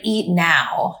I would eat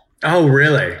now. Oh,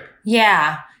 really?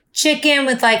 Yeah. Chicken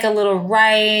with like a little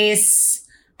rice.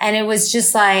 And it was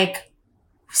just like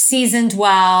seasoned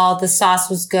well. The sauce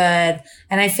was good.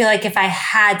 And I feel like if I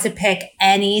had to pick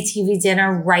any TV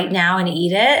dinner right now and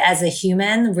eat it as a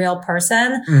human, real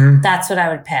person, that's what I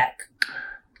would pick.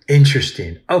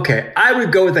 Interesting. Okay. I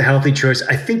would go with a healthy choice.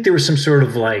 I think there was some sort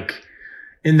of like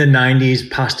in the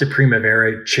 90s pasta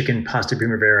primavera, chicken pasta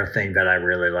primavera thing that I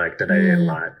really liked that I ate a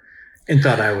lot and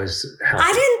thought I was healthy.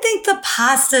 I didn't think the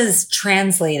pastas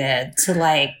translated to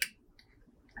like...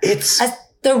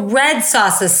 The red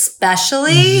sauce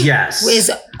especially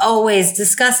is always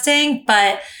disgusting,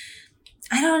 but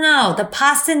I don't know. The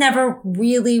pasta never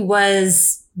really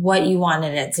was what you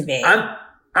wanted it to be.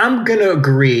 I'm going to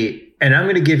agree, and I'm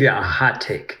going to give you a hot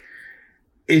take.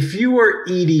 If you are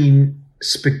eating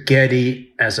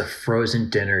spaghetti as a frozen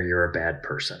dinner, you're a bad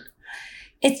person.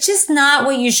 It's just not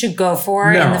what you should go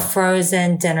for in the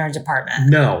frozen dinner department.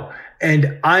 No.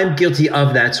 And I'm guilty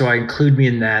of that, so I include me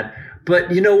in that.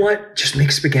 But you know what? Just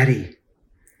make spaghetti.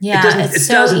 Yeah, it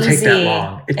doesn't take that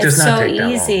long. It does not take that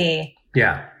long. It's so easy.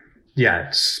 Yeah. Yeah.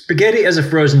 Spaghetti as a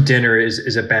frozen dinner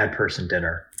is a bad person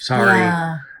dinner. Sorry.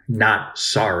 Yeah. Not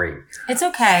sorry. It's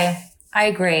okay. I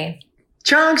agree.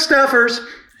 Chunk stuffers.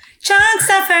 Chunk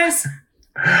stuffers.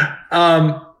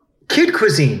 Kid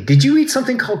cuisine. Did you eat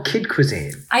something called kid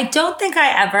cuisine? I don't think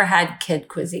I ever had kid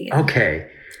cuisine. Okay.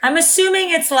 I'm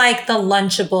assuming it's like the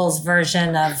Lunchables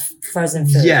version of frozen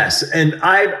food. Yes, and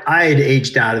I had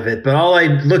aged out of it, but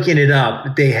looking it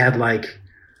up, they had like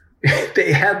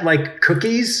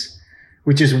cookies,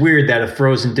 which is weird that a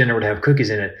frozen dinner would have cookies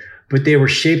in it, but they were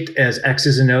shaped as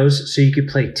X's and O's, so you could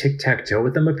play tic-tac-toe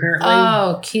with them apparently.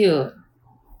 Oh, cute.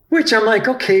 Which I'm like,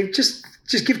 okay, just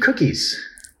give cookies.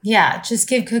 Yeah, just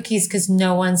give cookies because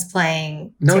no one's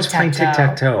playing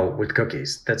tic-tac-toe with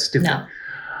cookies. That's stupid. No.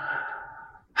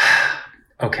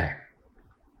 Okay.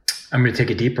 I'm going to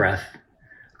take a deep breath.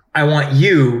 I want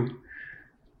you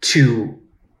to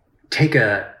take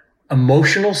a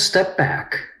emotional step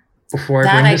back before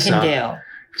I bring this up. That I can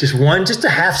do. Just a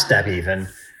half step even.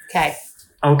 Okay.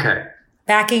 Okay.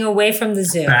 Backing away from the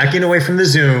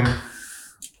Zoom.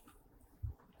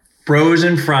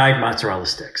 Frozen fried mozzarella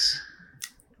sticks.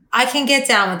 I can get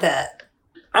down with it.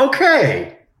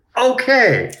 Okay.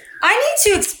 I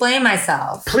need to explain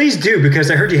myself. Please do, because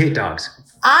I heard you hate dogs.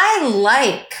 I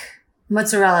like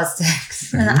mozzarella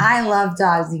sticks, and I love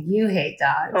dogs. You hate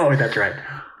dogs. Oh, that's right.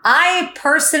 I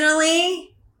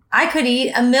could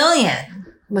eat 1 million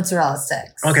mozzarella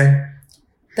sticks. Okay.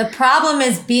 The problem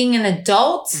is being an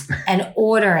adult and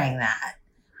ordering that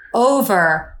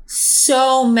over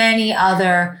so many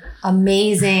other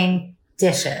amazing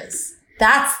dishes.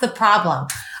 That's the problem.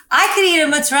 I could eat a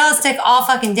mozzarella stick all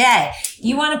fucking day.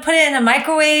 You want to put it in a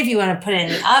microwave, you want to put it in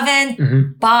the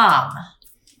oven, bomb.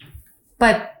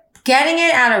 But getting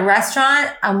it at a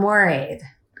restaurant, I'm worried.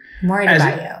 I'm worried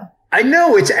about you. I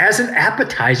know, it's as an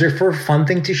appetizer for a fun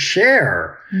thing to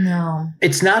share. No.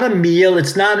 It's not a meal.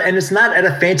 It's not at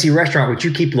a fancy restaurant, which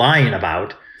you keep lying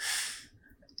about.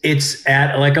 It's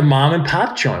at like a mom and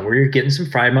pop joint where you're getting some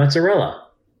fried mozzarella.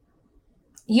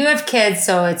 You have kids,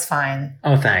 so it's fine.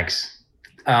 Oh, thanks.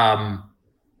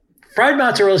 Fried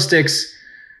mozzarella sticks,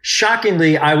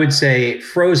 shockingly, I would say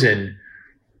frozen,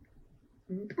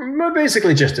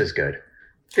 basically just as good.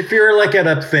 If you're like at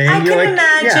a thing, I can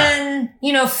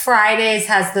imagine, Fridays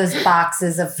has those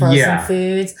boxes of frozen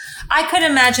foods. I could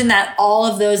imagine that all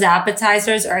of those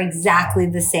appetizers are exactly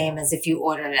the same as if you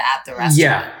ordered it at the restaurant.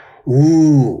 Yeah.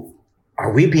 Ooh,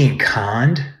 are we being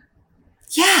conned?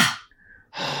 Yeah.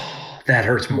 That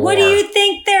hurts more. What do you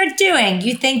think they're doing?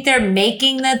 You think they're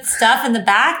making that stuff in the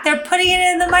back? They're putting it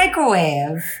in the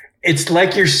microwave. It's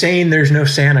like you're saying there's no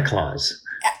Santa Claus.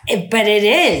 But it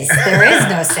is. There is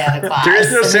no Santa Claus. There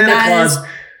is no Santa Claus.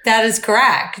 That is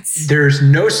correct. There's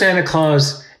no Santa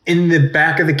Claus in the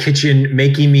back of the kitchen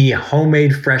making me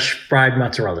homemade fresh fried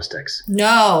mozzarella sticks.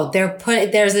 No,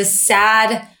 there's a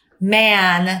sad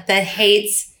man that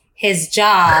hates his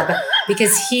job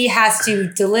because he has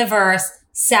to deliver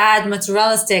sad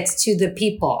mozzarella sticks to the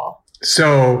people.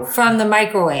 So from the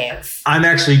microwave. I'm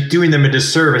actually doing them a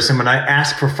disservice. And when I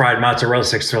ask for fried mozzarella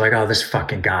sticks, they're like, oh, this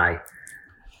fucking guy.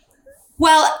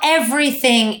 Well,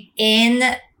 everything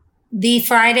in the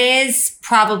Fridays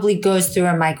probably goes through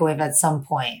a microwave at some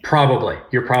point. Probably.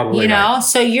 You're probably right.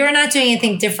 So you're not doing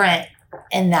anything different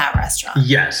in that restaurant.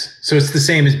 Yes. So it's the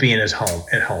same as being at home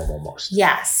almost.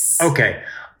 Yes. Okay.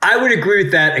 I would agree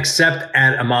with that, except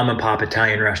at a mom and pop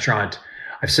Italian restaurant.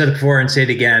 I've said it before and say it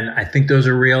again. I think those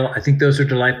are real. I think those are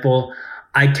delightful.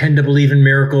 I tend to believe in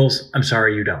miracles. I'm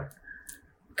sorry you don't.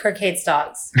 Kirk hates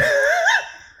dogs.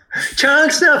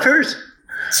 Chunk stuffers.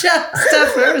 Chunk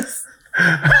stuffers.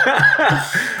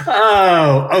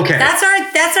 Oh, okay. That's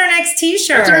our next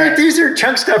t-shirt. These are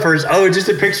chunk stuffers. Oh, just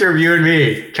a picture of you and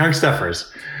me. Chunk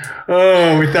stuffers.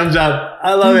 Oh, we thumbs up.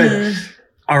 I love it.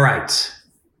 All right.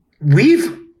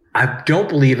 I don't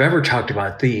believe ever talked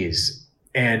about these,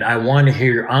 and I want to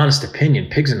hear your honest opinion.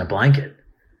 Pigs in a blanket.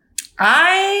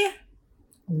 I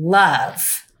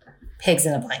love pigs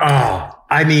in a blanket. Oh,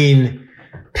 I mean,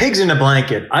 pigs in a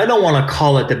blanket. I don't want to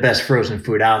call it the best frozen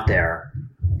food out there,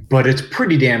 but it's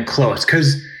pretty damn close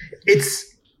because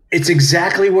It's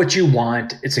exactly what you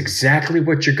want. It's exactly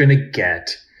what you're going to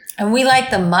get. And we like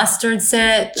the mustard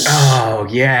sitch. Oh,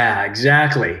 yeah,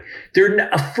 exactly.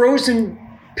 A frozen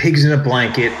pigs in a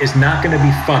blanket is not going to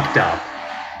be fucked up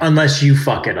unless you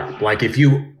fuck it up. Like if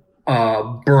you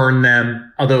burn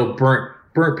them, although burnt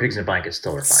pigs in a blanket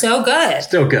still are fine. So good.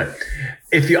 Still good.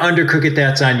 If you undercook it,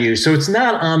 that's on you. So it's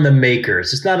not on the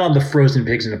makers. It's not on the frozen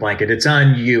pigs in a blanket. It's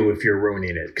on you if you're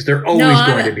ruining it because they're always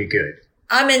going to be good.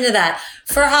 I'm into that.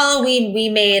 For Halloween, we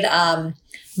made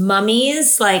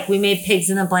mummies. Like we made pigs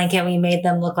in a blanket. We made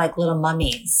them look like little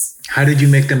mummies. How did you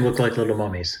make them look like little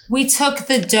mummies? We took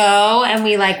the dough and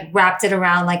we like wrapped it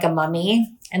around like a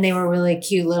mummy. And they were really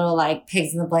cute little like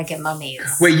pigs in the blanket mummies.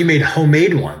 Wait, you made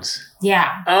homemade ones?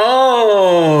 Yeah.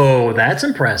 Oh, that's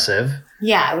impressive.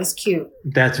 Yeah, it was cute.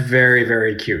 That's very,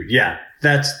 very cute. Yeah,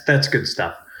 that's good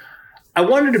stuff. I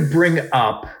wanted to bring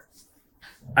up,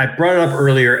 I brought it up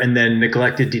earlier and then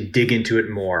neglected to dig into it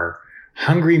more.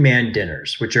 Hungry Man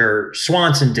dinners, which are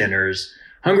Swanson dinners.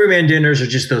 Hungry Man dinners are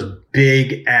just those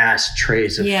big ass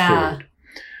trays of food.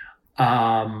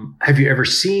 Have you ever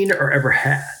seen or ever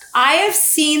had? I have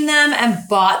seen them and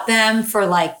bought them for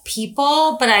like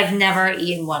people, but I've never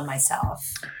eaten one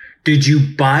myself. Did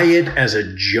you buy it as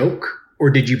a joke or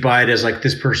did you buy it as like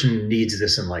this person needs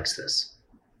this and likes this?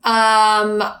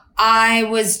 I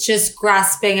was just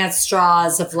grasping at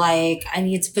straws of like, I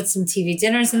need to put some TV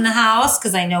dinners in the house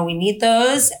because I know we need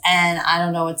those. And I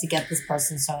don't know what to get this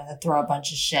person, so I'm going to throw a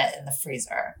bunch of shit in the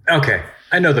freezer. Okay.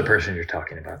 I know the person you're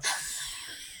talking about.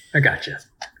 I got you.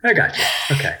 Okay.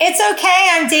 It's okay.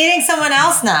 I'm dating someone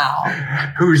else now.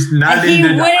 Who's not he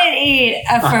wouldn't eat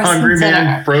a Hungry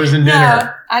Man frozen dinner.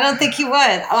 No, I don't think he would.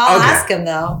 I'll ask him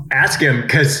though. Ask him,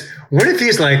 because what if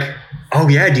he's like, oh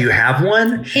yeah, do you have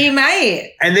one? He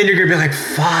might. And then you're going to be like,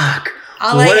 fuck.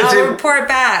 I'll report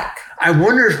back. I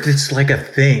wonder if it's like a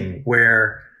thing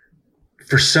where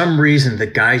for some reason the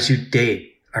guys you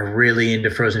date are really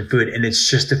into frozen food and it's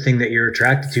just a thing that you're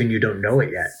attracted to and you don't know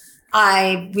it yet.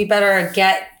 We better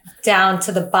get down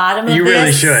to the bottom of this. You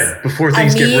really should before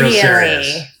things get real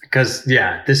serious. Because,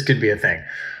 yeah, this could be a thing.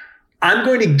 I'm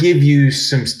going to give you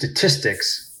some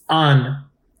statistics on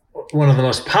one of the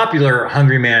most popular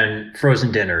Hungry Man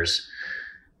frozen dinners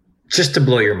just to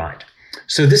blow your mind.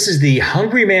 So this is the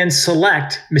Hungry Man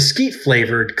Select Mesquite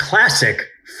flavored classic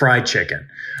fried chicken.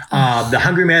 The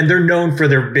Hungry Man, they're known for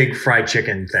their big fried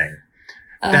chicken thing.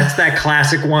 That's that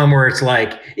classic one where it's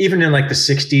like, even in like the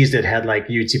 60s that had like,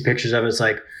 you'd see pictures of it, it's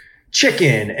like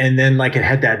chicken. And then like it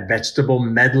had that vegetable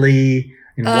medley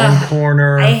in one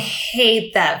corner. I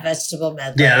hate that vegetable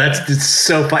medley. Yeah, it's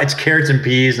so fun. It's carrots and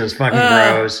peas and it's fucking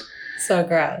gross. So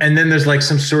gross. And then there's like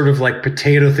some sort of like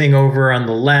potato thing over on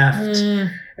the left.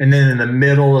 And then in the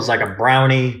middle is like a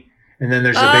brownie. And then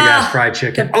there's a big ass fried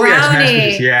chicken. Oh yeah, it's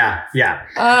mashed potatoes.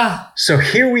 Yeah. So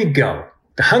here we go.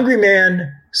 The Hungry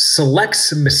Man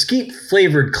Selects Mesquite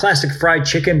flavored classic fried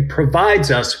chicken provides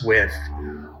us with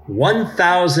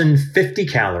 1,050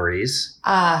 calories,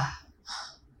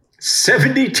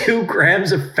 72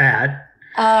 grams of fat.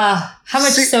 How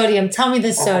much sodium? Tell me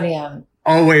the sodium.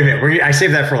 Oh, wait a minute. I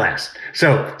saved that for last.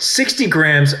 So 60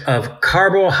 grams of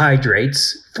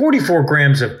carbohydrates, 44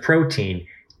 grams of protein,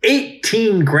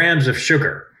 18 grams of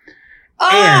sugar.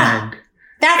 And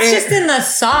that's just in the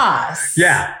sauce.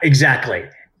 Yeah, exactly.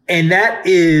 And that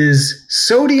is,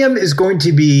 sodium is going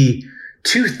to be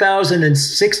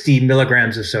 2,060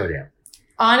 milligrams of sodium.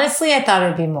 Honestly, I thought it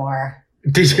would be more.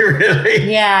 Did you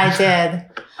really? Yeah, I did.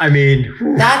 I mean,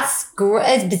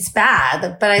 it's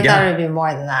bad, but I thought it would be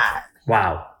more than that.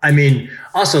 Wow. I mean,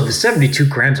 also the 72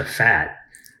 grams of fat.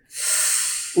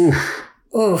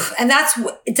 Oof. And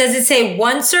does it say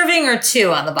one serving or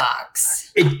two on the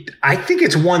box? I think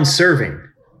it's one serving.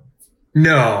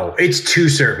 No, it's two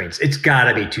servings. It's got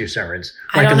to be two servings.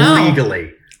 I don't know.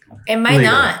 Legally. It might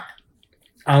not.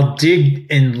 I'll dig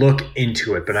and look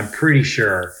into it, but I'm pretty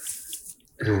sure.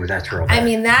 Ooh, that's real bad. I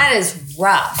mean, that is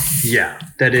rough. Yeah,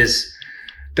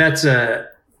 that's a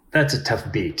tough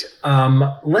beat.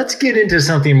 Let's get into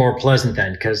something more pleasant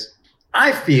then, because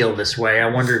I feel this way. I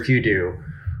wonder if you do.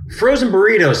 Frozen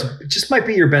burritos just might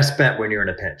be your best bet when you're in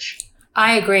a pinch.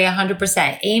 I agree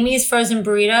 100%. Amy's frozen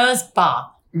burritos, bomb.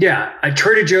 Yeah, at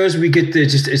Trader Joe's we get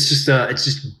it's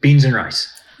just beans and rice.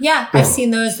 Yeah, boom. I've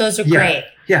seen those. Those are great.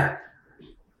 Yeah.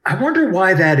 I wonder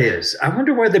why that is. I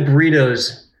wonder why the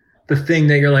burritos, the thing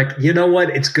that you're like, you know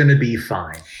what, it's going to be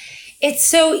fine. It's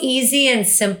so easy and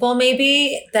simple,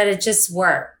 maybe, that it just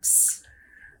works.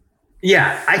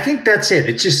 Yeah, I think that's it.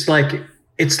 It's just like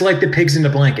the pigs in the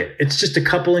blanket. It's just a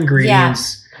couple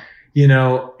ingredients. Yeah. You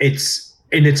know, it's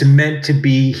meant to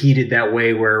be heated that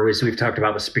way. Whereas we've talked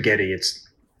about with spaghetti,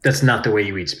 That's not the way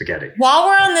you eat spaghetti. While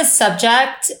we're on this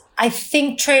subject, I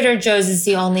think Trader Joe's is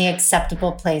the only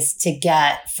acceptable place to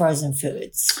get frozen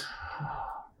foods.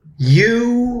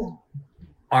 You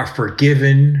are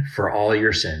forgiven for all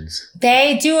your sins.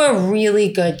 They do a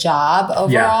really good job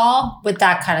overall with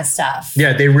that kind of stuff.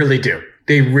 Yeah, they really do.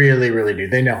 They really, really do.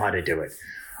 They know how to do it.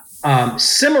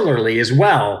 Similarly as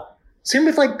well, same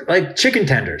with like chicken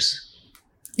tenders.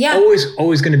 Yeah.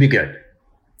 Always going to be good.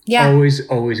 Yeah. Always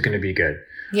going to be good.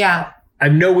 Yeah. I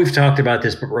know we've talked about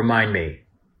this, but remind me,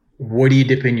 what do you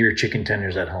dip in your chicken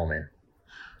tenders at home in?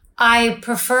 I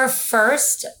prefer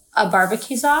first a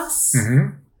barbecue sauce.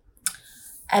 Mm-hmm.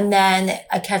 And then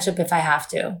a ketchup if I have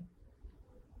to.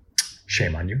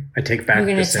 Shame on you. I take back the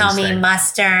You're going to tell me thing.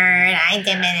 Mustard. I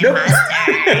dip it in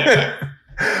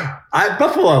mustard.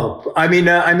 Buffalo. I mean,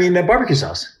 barbecue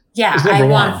sauce. Yeah, I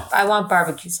want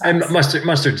barbecue sauce. And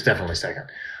mustard's definitely second.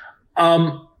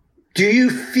 Do you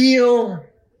feel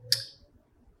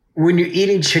when you're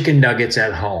eating chicken nuggets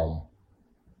at home,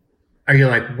 are you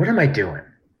like, what am I doing?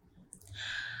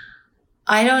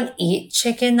 I don't eat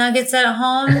chicken nuggets at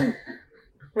home.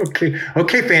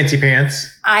 Okay, fancy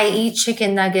pants. I eat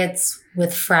chicken nuggets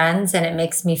with friends and it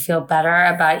makes me feel better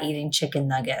about eating chicken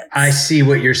nuggets. I see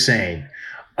what you're saying.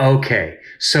 Okay.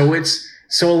 So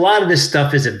a lot of this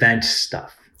stuff is event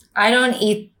stuff. I don't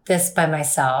eat this by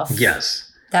myself. Yes.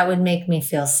 That would make me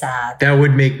feel sad. That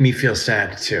would make me feel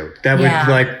sad too. That would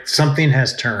like something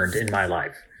has turned in my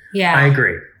life. Yeah. I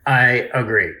agree.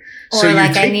 Or so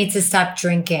like I need to stop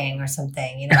drinking or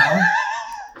something, you know?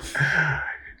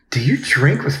 Do you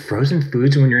drink with frozen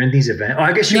foods when you're in these events? Oh,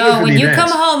 I guess you do. No, when you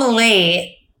come home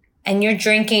late and you're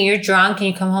drinking, you're drunk and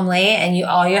you come home late and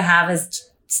all you have is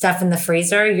stuff in the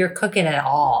freezer, you're cooking it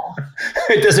all.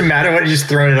 It doesn't matter what, you're just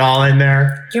throwing it all in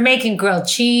there. You're making grilled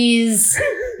cheese.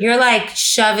 You're like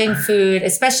shoving food,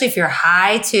 especially if you're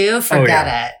high too.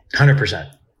 Forget it. 100%.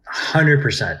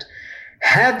 100%.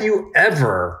 Have you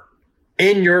ever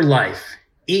in your life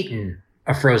eaten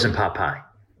a frozen pot pie?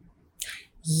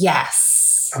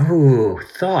 Yes. Oh,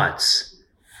 thoughts?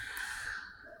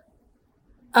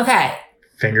 Okay.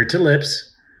 Finger to lips.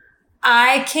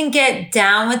 I can get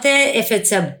down with it if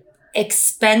it's a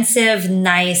expensive,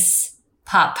 nice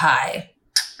pot pie.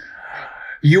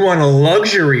 You want a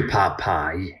luxury pot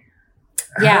pie?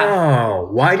 Yeah. Oh,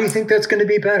 why do you think that's going to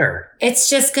be better? It's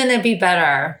just going to be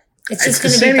better. It's just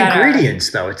going to be better. It's the same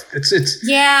ingredients, though. It's.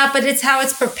 Yeah, but it's how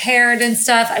it's prepared and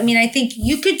stuff. I mean, I think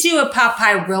you could do a pot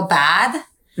pie real bad,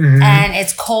 and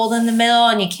it's cold in the middle,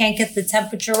 and you can't get the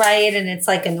temperature right, and it's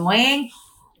like annoying.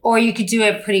 Or you could do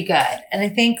it pretty good. And I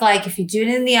think like if you do it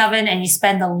in the oven and you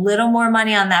spend a little more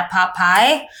money on that pot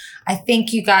pie, I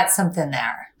think you got something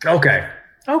there. Okay.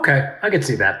 I can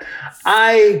see that.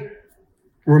 I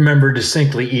remember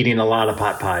distinctly eating a lot of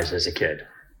pot pies as a kid.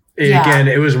 Again,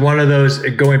 it was one of those,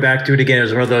 going back to it again, it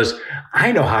was one of those,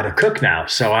 I know how to cook now.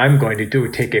 So I'm going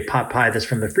to take a pot pie that's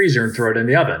from the freezer and throw it in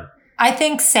the oven. I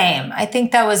think same. I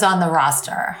think that was on the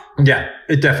roster. Yeah,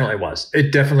 it definitely was.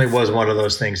 It definitely was one of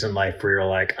those things in life where you're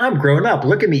like, I'm grown up.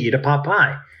 Look at me eat a pot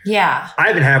pie. Yeah. I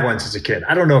haven't had one since a kid.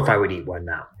 I don't know if I would eat one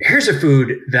now. Here's a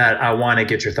food that I want to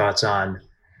get your thoughts on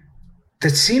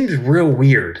that seems real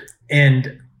weird.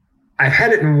 And I've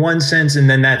had it in one sense and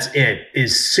then that's it,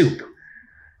 is soup.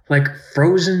 Like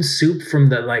frozen soup from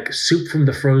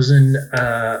the frozen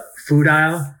food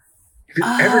aisle. Have you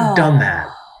ever done that?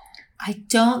 I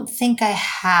don't think I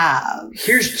have.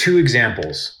 Here's two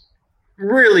examples.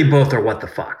 Really, both are what the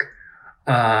fuck.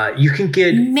 You can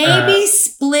get maybe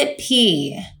split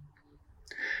pea.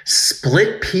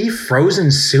 Split pea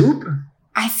frozen soup?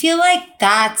 I feel like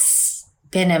that's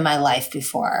been in my life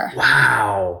before.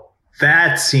 Wow.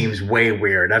 That seems way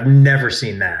weird. I've never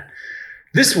seen that.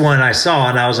 This one I saw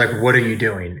and I was like, what are you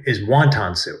doing? Is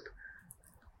wonton soup.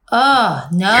 Oh,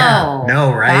 no. Yeah,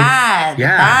 no, right? Bad.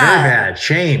 Yeah, bad. Very bad.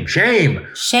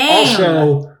 Shame.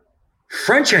 Also,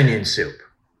 French onion soup.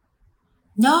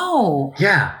 No.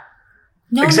 Yeah.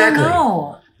 No, exactly.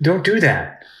 No. Don't do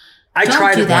that. I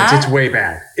tried it once. It's way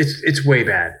bad. It's way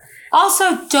bad.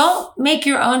 Also, don't make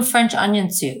your own French onion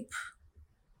soup.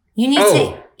 You need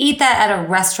to eat that at a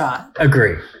restaurant.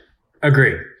 Agree.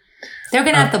 They're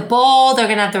going to have the bowl. They're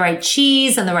going to have the right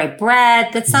cheese and the right bread.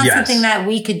 That's not something that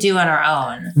we could do on our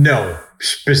own. No,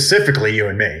 specifically you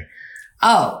and me.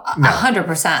 Oh, no. 100%.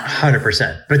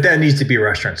 100%. But that needs to be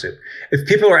restaurant soup. If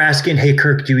people are asking, hey,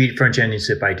 Kirk, do you eat French onion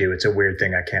soup? I do. It's a weird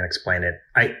thing. I can't explain it.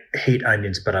 I hate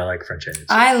onions, but I like French onion soup.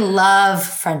 I love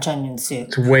French onion soup.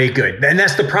 It's way good. And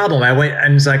that's the problem. I went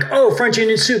and it's like, French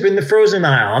onion soup in the frozen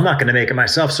aisle. I'm not going to make it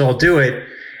myself, so I'll do it.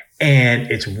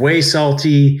 And it's way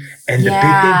salty. And the big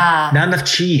thing, not enough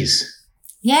cheese.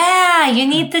 Yeah, you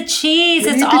need the cheese.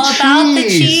 It's all about the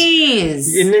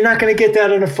cheese. And you're not going to get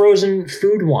that in a frozen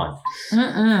food one.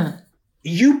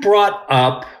 You brought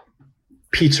up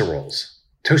pizza rolls.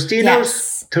 Tostinos?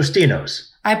 Yes. Tostinos.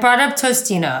 I brought up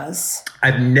Tostinos.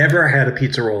 I've never had a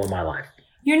pizza roll in my life.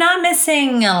 You're not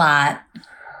missing a lot.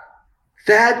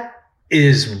 That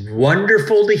is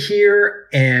wonderful to hear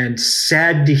and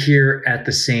sad to hear at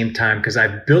the same time because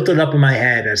I've built it up in my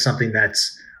head as something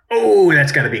that's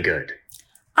got to be good.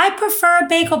 I prefer a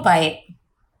bagel bite.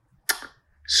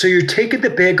 So you're taking the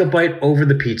bagel bite over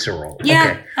the pizza roll.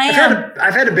 Yeah, okay.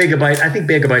 I've had a bagel bite. I think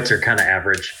bagel bites are kind of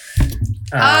average.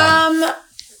 Tostinos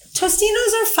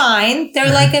are fine.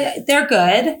 They're they're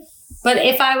good. But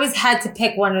if I had to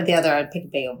pick one or the other, I'd pick a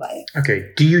bagel bite.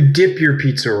 Okay. Do you dip your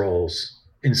pizza rolls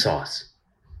in sauce?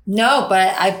 No,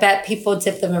 but I bet people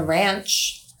dip them in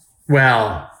ranch.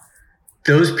 Well,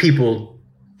 those people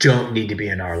don't need to be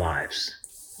in our lives.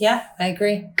 Yeah, I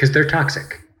agree. Because they're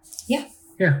toxic. Yeah.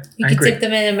 Yeah, you could dip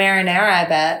them in a marinara, I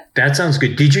bet. That sounds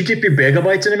good. Did you dip your bagel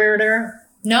bites in a marinara?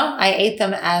 No, I ate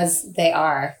them as they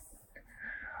are.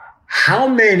 How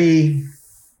many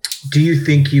do you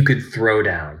think you could throw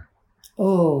down?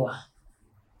 Ooh.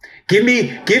 Give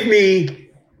me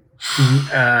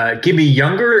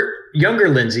younger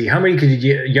Lindsay. How many could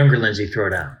younger Lindsay throw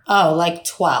down? Oh, like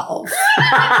 12.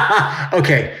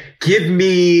 Okay. Give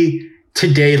me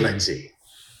today, Lindsay.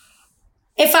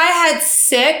 If I had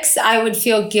 6, I would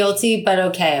feel guilty, but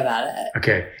okay about it.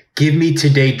 Okay. Give me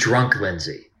today, drunk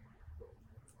Lindsay.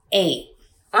 8.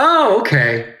 Oh,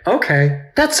 okay.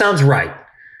 Okay. That sounds right.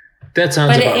 That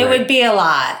sounds But it right. would be a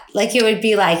lot. Like, it would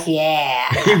be like,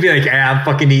 yeah. You'd be like, I'm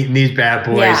fucking eating these bad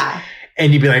boys. Yeah.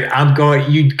 And you'd be like,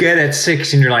 you'd get at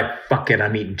 6 and you're like, fuck it,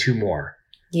 I'm eating 2 more.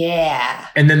 Yeah.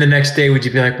 And then the next day, would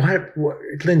you be like, what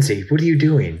Lindsay, what are you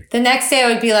doing? The next day,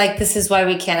 I would be like, this is why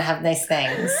we can't have nice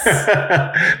things.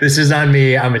 This is on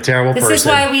me. I'm a terrible person. This is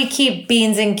why we keep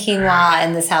beans and quinoa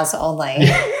in this house only.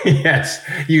 Yes.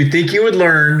 You'd think you would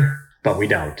learn, but we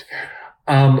don't.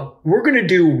 We're going to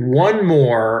do one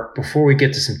more before we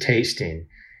get to some tasting.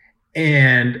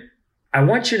 And I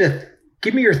want you to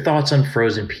give me your thoughts on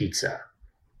frozen pizza.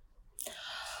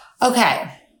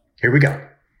 Okay. Here we go.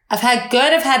 I've had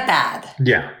good, I've had bad.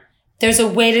 Yeah. There's a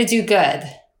way to do good.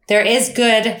 There is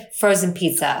good frozen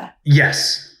pizza.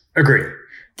 Yes. Agree.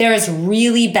 There is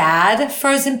really bad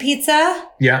frozen pizza.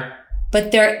 Yeah.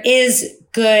 But there is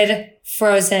good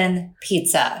frozen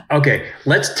pizza. Okay.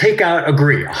 Let's take out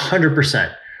agree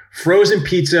 100%. Frozen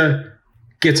pizza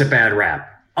gets a bad rap.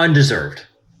 Undeserved.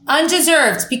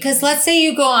 Undeserved, because let's say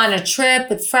you go on a trip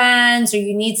with friends or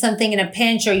you need something in a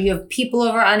pinch or you have people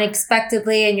over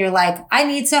unexpectedly and you're like, I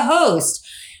need to host.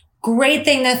 Great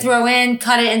thing to throw in,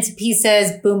 cut it into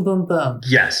pieces, boom, boom, boom.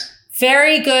 Yes.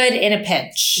 Very good in a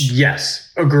pinch.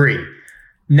 Yes. Agree.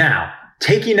 Now,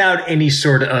 taking out any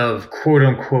sort of quote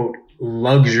unquote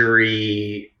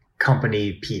luxury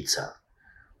company pizza.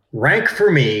 Rank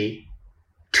for me,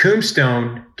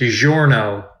 Tombstone,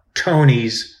 DiGiorno,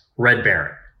 Tony's, Red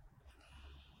Baron.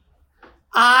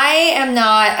 I am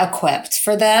not equipped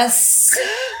for this.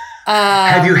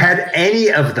 Have you had any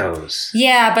of those?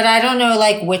 Yeah, but I don't know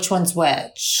like which one's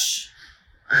which.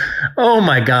 Oh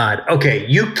my God. Okay.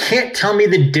 You can't tell me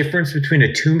the difference between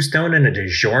a Tombstone and a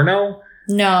DiGiorno?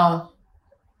 No.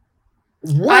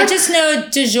 What? I just know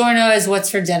DiGiorno is what's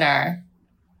for dinner.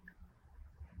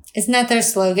 Isn't that their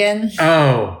slogan?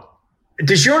 Oh.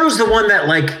 DiGiorno's the one that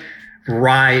like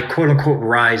quote unquote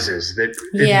rises, that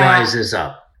it rises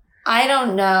up. I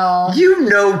don't know. You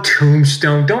know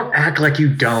Tombstone. Don't act like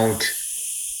you don't.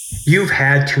 You've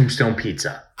had Tombstone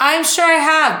pizza. I'm sure I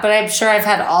have, but I'm sure I've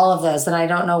had all of those and I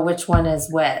don't know which one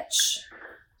is which.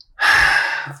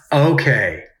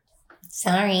 Okay.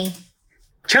 Sorry.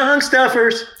 Chong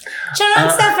stuffers. Chong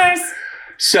stuffers.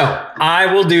 So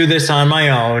I will do this on my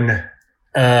own.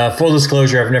 Full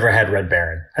disclosure, I've never had Red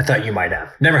Baron. I thought you might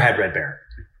have. Never had Red Baron.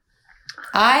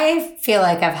 I feel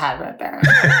like I've had Red Baron.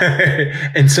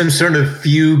 In some sort of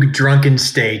fugue, drunken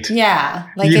state. Yeah.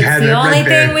 Like it's the only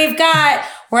thing we've got.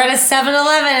 We're at a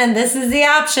 7-Eleven and this is the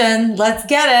option. Let's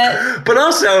get it. But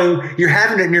also, you're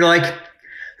having it and you're like,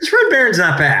 this Red Baron's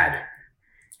not bad.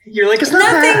 You're like, it's not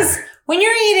bad. When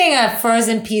you're eating a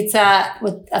frozen pizza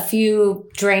with a few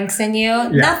drinks in you,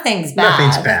 nothing's bad.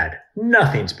 Nothing's bad.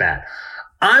 Nothing's bad.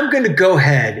 I'm going to go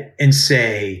ahead and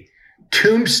say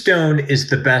Tombstone is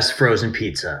the best frozen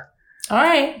pizza. All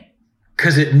right.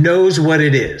 Because it knows what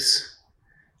it is.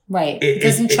 Right. It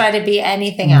doesn't try to be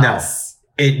anything else.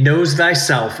 No. It knows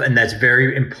thyself, and that's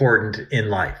very important in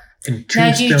life. And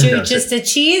now, do you do just a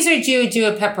cheese or do you do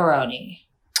a pepperoni?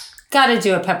 Got to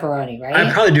do a pepperoni, right?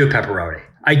 I'd probably do a pepperoni.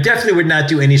 I definitely would not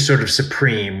do any sort of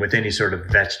supreme with any sort of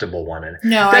vegetable one in it.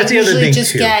 No, that's I usually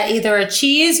just get either a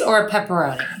cheese or a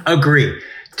pepperoni. Agree.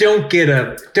 Don't get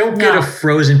a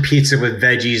frozen pizza with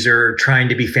veggies or trying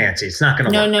to be fancy. It's not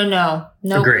going to work. No.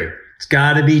 Nope. Agree. It's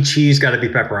got to be cheese, got to be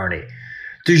pepperoni.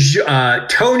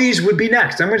 Tony's would be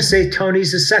next. I'm going to say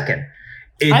Tony's is second.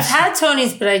 I've had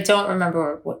Tony's, but I don't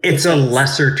remember what it's a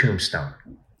lesser Tombstone.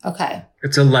 Okay.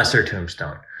 It's a lesser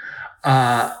Tombstone.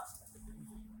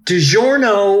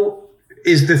 DiGiorno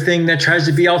is the thing that tries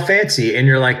to be all fancy, and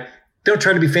you're like, don't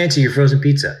try to be fancy, you're frozen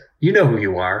pizza. You know who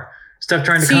you are. Stop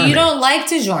trying to So you don't like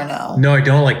DiGiorno? No, I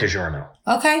don't like DiGiorno.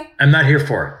 Okay. I'm not here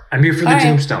for it. I'm here for the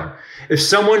Tombstone. If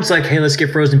someone's like, hey, let's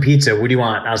get frozen pizza, what do you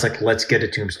want? I was like, let's get a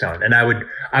Tombstone. And I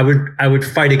would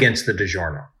fight against the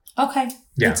DiGiorno. Okay.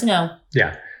 Yeah. Good to know.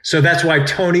 Yeah. So that's why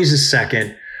Tony's is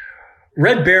second.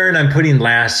 Red Baron I'm putting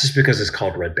last just because it's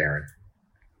called Red Baron.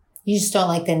 You just don't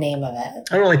like the name of it.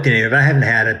 I don't like the name of it. I haven't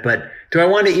had it, but do I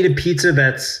want to eat a pizza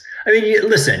that's,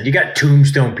 listen, you got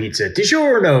Tombstone Pizza,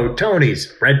 DiGiorno,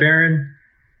 Tony's, Red Baron.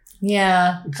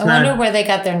 Yeah. I wonder where they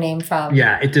got their name from.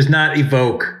 Yeah. It does not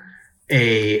evoke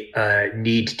a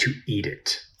need to eat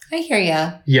it. I hear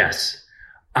ya. Yes.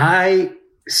 I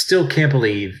still can't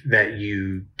believe that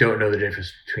you don't know the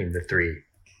difference between the three.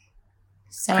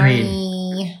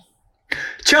 Sorry.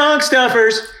 Chunk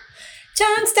stuffers.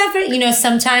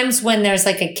 Sometimes when there's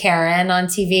like a Karen on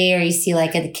TV or you see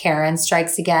like a Karen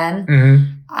Strikes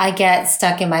Again, I get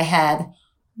stuck in my head.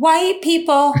 White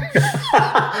people.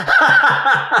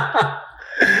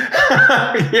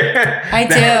 Yeah, I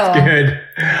do. That's good.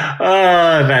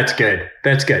 Oh, that's good.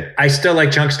 That's good. I still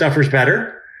like chunk stuffers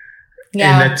better.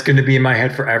 Yeah. And that's going to be in my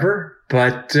head forever.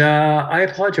 But I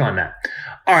applaud you on that.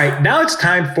 All right, now it's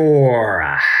time for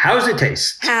How's It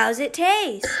Taste? How's it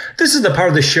taste? This is the part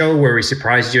of the show where we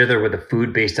surprise each other with a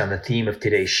food based on the theme of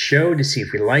today's show to see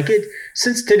if we like it.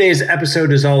 Since today's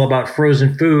episode is all about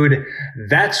frozen food,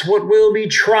 that's what we'll be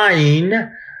trying,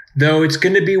 though it's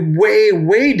going to be way,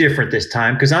 way different this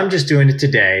time because I'm just doing it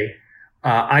today.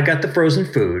 I got the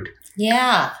frozen food.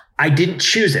 Yeah. I didn't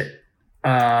choose it.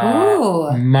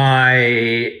 Ooh.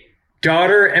 My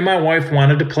daughter and my wife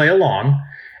wanted to play along.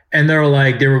 And they were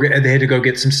like, they had to go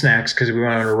get some snacks because we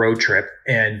went on a road trip.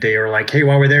 And they were like, hey,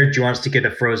 while we're there, do you want us to get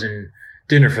a frozen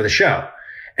dinner for the show?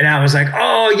 And I was like,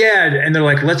 oh, yeah. And they're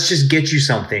like, let's just get you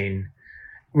something.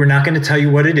 We're not going to tell you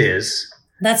what it is.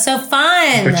 That's so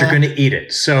fun. But you're going to eat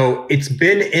it. So it's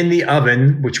been in the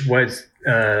oven, which was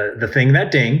the thing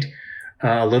that dinged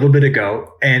a little bit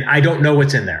ago. And I don't know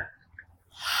what's in there.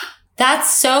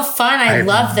 That's so fun. I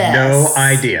love this. No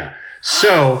idea.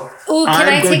 So... Ooh, can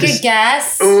I take a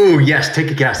guess? Ooh, yes, take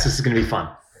a guess. This is going to be fun.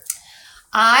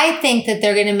 I think that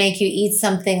they're going to make you eat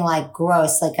something like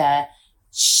gross, like a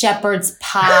shepherd's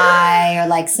pie or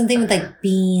like something with like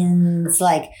beans,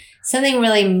 like something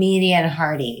really meaty and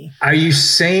hearty. Are you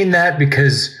saying that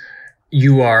because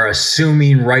you are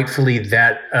assuming rightfully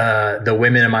that the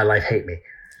women in my life hate me?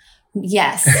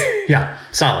 Yes. Yeah,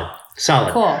 solid.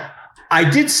 Cool. I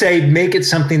did say make it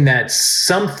something that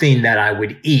I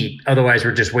would eat. Otherwise,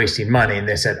 we're just wasting money. And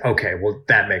they said, okay, well,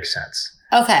 that makes sense.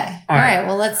 Okay. All right.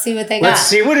 Well, let's see what they got. Let's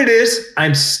see what it is.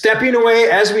 I'm stepping away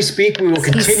as we speak. We will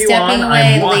continue on.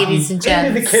 I'm walking ladies and gents.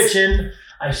 Into the kitchen.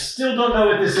 I still don't know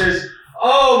what this is.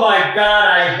 Oh my God,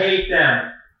 I hate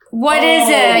them. What is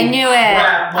it? I knew it.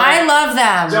 Crap. I love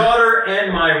them. Daughter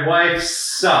and my wife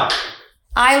suck.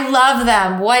 I love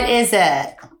them. What is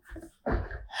it?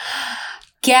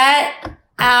 Get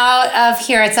out of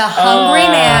here. It's a Hungry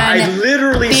Man. I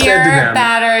literally said to them. Beer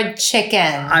battered chicken.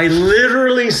 I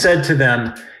literally said to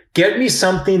them, get me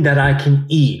something that I can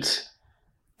eat.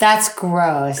 That's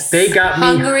gross. They got me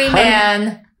Hungry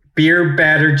Man. Beer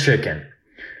battered chicken.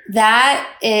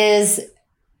 That is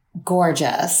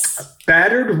gorgeous.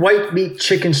 Battered white meat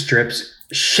chicken strips,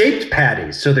 shaped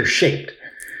patties. So they're shaped.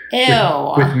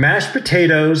 Ew. With mashed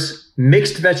potatoes,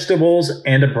 mixed vegetables,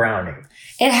 and a brownie.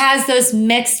 It has those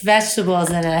mixed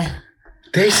vegetables in it.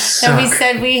 They suck. That we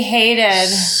said we hated.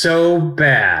 So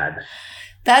bad.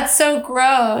 That's so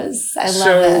gross. I love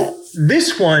it. So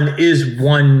this one is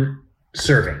one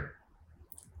serving.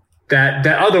 That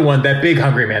other one, that big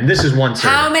Hungry Man, this is one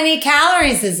serving. How many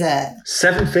calories is it?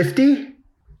 750.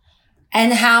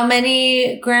 And how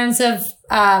many grams of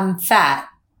fat?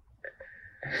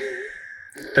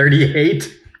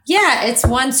 38. Yeah, it's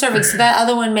one serving. So that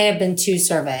other one may have been 2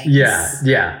 servings.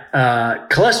 Yeah.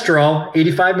 Cholesterol,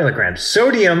 85 milligrams.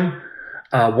 Sodium,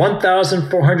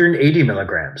 1,480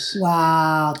 milligrams.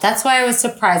 Wow. That's why I was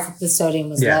surprised that the sodium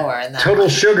was lower in that. Total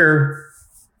sugar,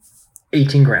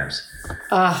 18 grams.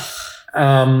 Ugh.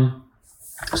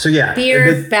 So yeah,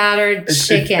 beer battered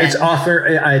chicken.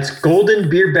 It's golden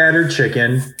beer battered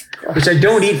chicken, which I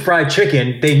don't eat fried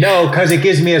chicken. They know because it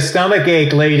gives me a stomach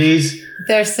ache, ladies.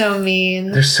 They're so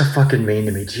mean. They're so fucking mean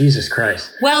to me. Jesus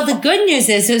Christ. Well, the good news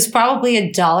is it was probably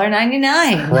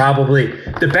 $1.99. Probably.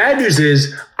 The bad news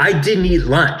is I didn't eat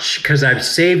lunch because I've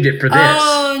saved it for this.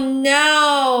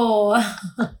 Oh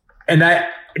no. And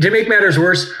to make matters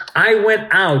worse, I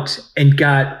went out and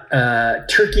got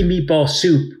turkey meatball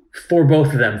soup for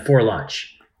both of them for lunch.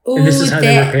 Ooh, and this is how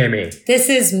they repay me. This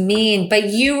is mean, but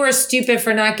you were stupid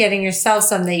for not getting yourself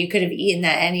something that you could have eaten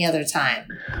at any other time.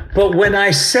 But when I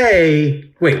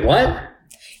say, wait, what?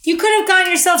 You could have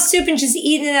gotten yourself soup and just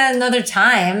eaten it at another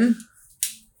time.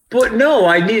 But no,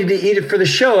 I needed to eat it for the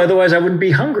show. Otherwise, I wouldn't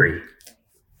be hungry.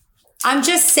 I'm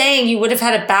just saying you would have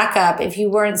had a backup if you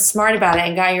weren't smart about it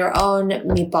and got your own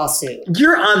meatball soup.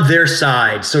 You're on their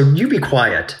side, so you be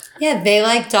quiet. Yeah, they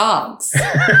like dogs.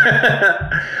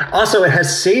 Also, it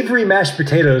has savory mashed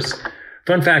potatoes.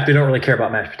 Fun fact, I don't really care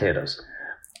about mashed potatoes.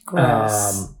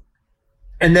 Gross.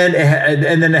 And then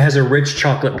it has a rich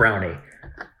chocolate brownie.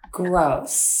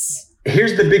 Gross.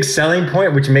 Here's the big selling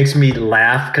point, which makes me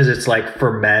laugh because it's like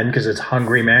for men, because it's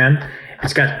Hungry Man.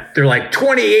 They're like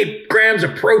 28 grams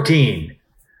of protein.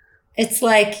 It's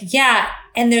like, yeah.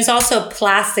 And there's also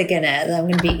plastic in it that I'm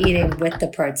going to be eating with the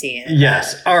protein.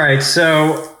 Yes. All right.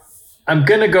 So I'm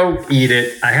going to go eat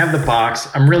it. I have the box.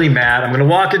 I'm really mad. I'm going to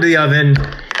walk into the oven,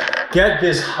 get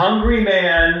this Hungry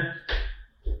Man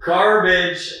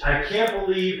garbage. I can't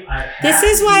believe I have This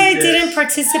is why I didn't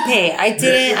participate. I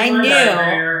knew.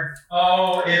 Nightmare.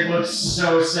 Oh, it looks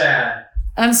so sad.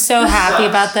 I'm so happy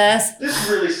about this. This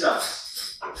really sucks.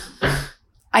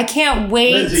 I can't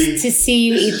wait Lindsay, to see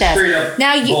you eat this.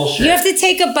 Now you have to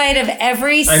take a bite of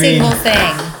every single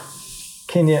thing.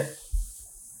 Can you?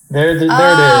 There it is.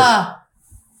 Oh,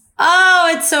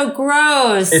 it's so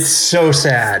gross. It's so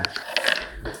sad.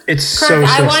 It's Kirk, so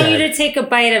sad. I want you to take a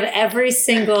bite of every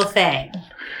single thing.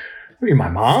 Are you my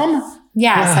mom?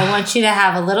 Yes, I want you to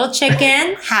have a little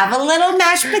chicken, have a little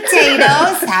mashed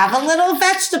potatoes, have a little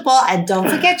vegetable, and don't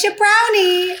forget your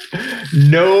brownie.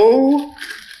 No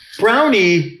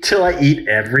brownie till I eat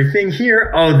everything here.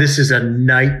 Oh, this is a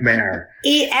nightmare.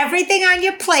 Eat everything on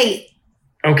your plate.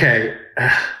 Okay.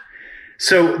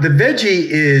 So the veggie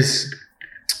is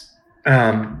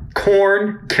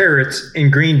corn, carrots,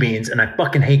 and green beans, and I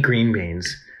fucking hate green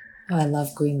beans. Oh, I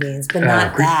love green beans, but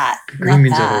not that. Green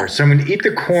beans are the worst. So I'm going to eat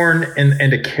the corn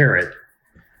and a carrot.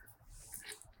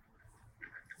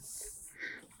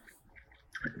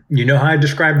 You know how I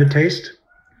describe the taste?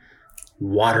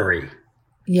 Watery.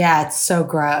 Yeah, it's so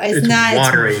gross. It's not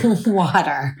watery. It's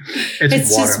water.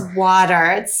 It's water. just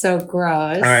water. It's so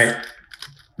gross. All right.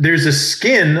 There's a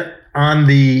skin on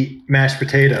the mashed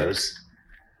potatoes.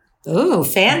 Ooh,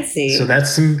 fancy. So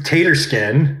that's some tater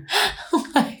skin. Oh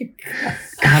my God.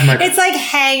 God, it's like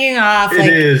hanging off.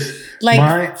 It is.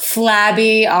 Like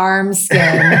flabby arm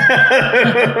skin.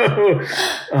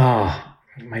 Oh,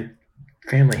 my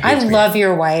family hates me. I love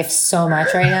your wife so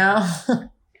much right now.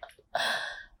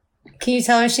 Can you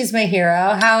tell her she's my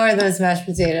hero? How are those mashed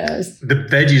potatoes? The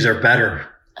veggies are better.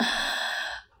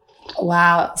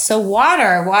 Wow. So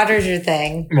water's your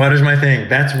thing. Water's my thing.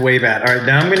 That's way bad. All right,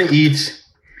 now I'm going to eat.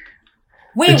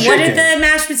 Wait, what did the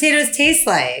mashed potatoes taste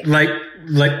like?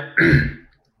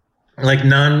 Like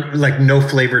no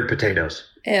flavored potatoes.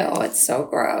 Ew, it's so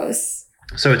gross.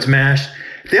 So it's mashed.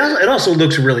 It also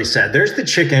looks really sad. There's the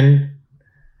chicken.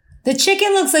 The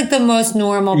chicken looks like the most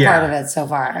normal part of it so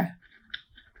far.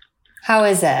 How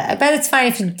is it? I bet it's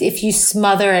fine if you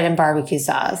smother it in barbecue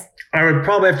sauce. I would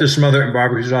probably have to smother it in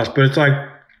barbecue sauce, but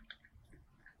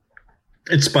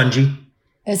it's spongy.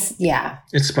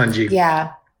 It's spongy.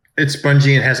 Yeah. It's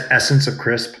spongy and has essence of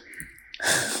crisp.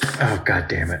 Oh, God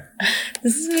damn it.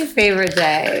 This is my favorite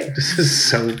day. This is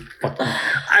so fucking...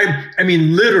 I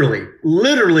mean,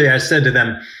 literally, I said to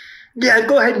them, yeah,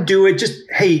 go ahead and do it. Just,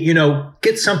 hey,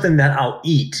 get something that I'll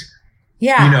eat.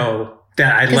 Yeah.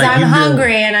 That I like. Because I'm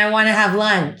hungry and I want to have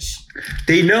lunch.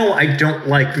 They know I don't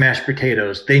like mashed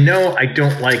potatoes. They know I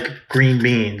don't like green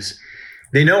beans.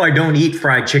 They know I don't eat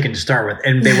fried chicken to start with.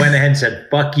 And they went ahead and said,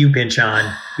 fuck you, Pinchon.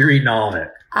 You're eating all of it.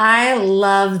 I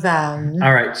love them.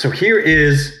 All right. So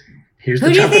here's Who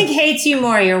do you think hates you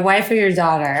more, your wife or your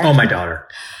daughter? Oh, my daughter.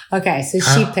 Okay. So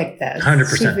she picked this.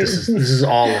 100%. This is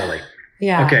all Lily.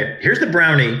 Yeah. Okay. Here's the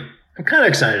brownie. I'm kind of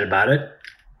excited about it.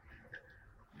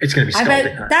 It's going to be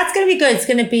scalding hot. That's going to be good. It's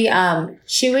going to be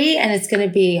chewy and it's going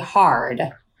to be hard.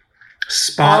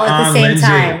 Spot all at on, the same Lindsay.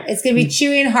 time. It's going to be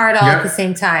chewy and hard all at the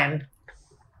same time.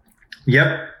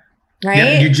 Yep. Right?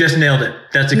 Yep, you just nailed it.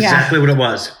 That's exactly what it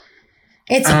was.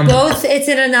 It's both. It's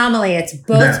an anomaly. It's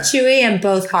both chewy and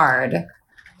both hard.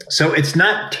 So it's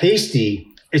not tasty.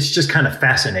 It's just kind of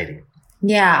fascinating.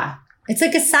 Yeah. It's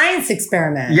like a science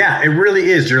experiment. Yeah, it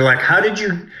really is. You're like, how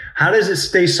does it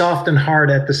stay soft and hard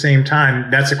at the same time?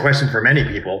 That's a question for many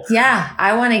people. Yeah,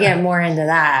 I want to get more into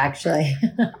that, actually.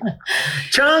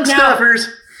 Chunk stuffers.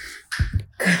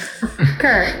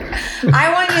 Kirk,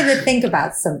 I want you to think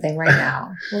about something right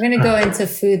now. We're going to go into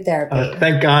food therapy.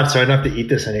 Thank God, so I don't have to eat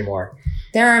this anymore.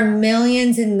 There are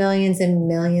millions and millions and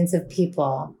millions of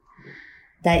people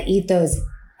that eat those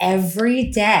every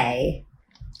day.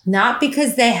 Not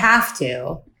because they have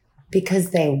to,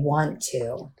 because they want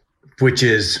to. Which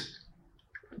is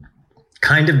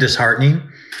kind of disheartening.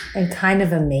 And kind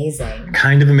of amazing.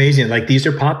 Kind of amazing. Like, these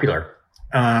are popular.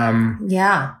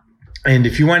 Yeah. And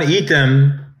if you want to eat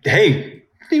them, hey,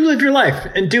 you live your life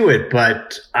and do it.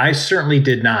 But I certainly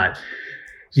did not.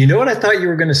 You know what I thought you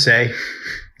were going to say?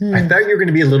 I thought you were going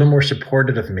to be a little more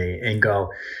supportive of me and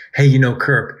go, hey, you know,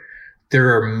 Kirk,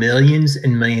 there are millions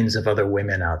and millions of other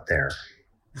women out there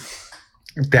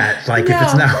that, like, if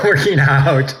it's not working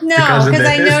out. No, because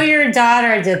I know your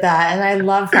daughter did that and I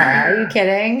love her. Are you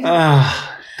kidding?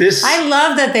 I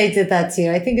love that they did that to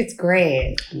you. I think it's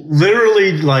great.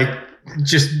 Literally, like,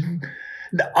 just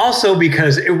also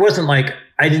because it wasn't like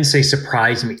I didn't say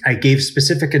surprise me. I gave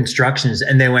specific instructions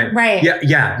and they went, right.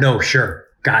 Yeah, no, sure.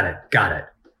 Got it.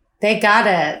 They got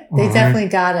it. They definitely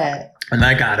got it. And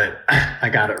I got it. I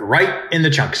got it right in the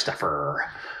chunk stuffer.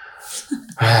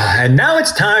 And now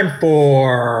it's time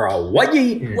for What You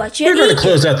Eatin'. We're going to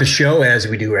close out the show as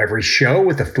we do every show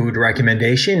with a food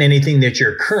recommendation. Anything that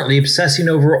you're currently obsessing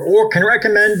over or can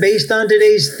recommend based on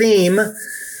today's theme.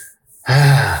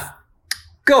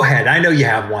 Go ahead. I know you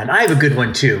have one. I have a good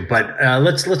one too, but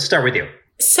let's start with you.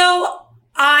 So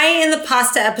I, in the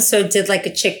pasta episode, did like a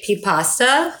chickpea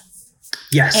pasta.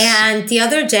 Yes. And the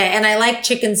other day, and I like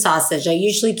chicken sausage. I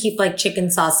usually keep like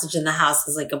chicken sausage in the house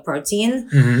as like a protein.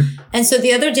 Mm-hmm. And so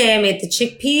the other day I made the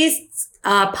chickpeas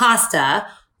pasta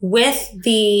with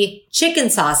the chicken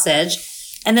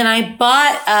sausage. And then I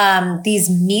bought these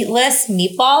meatless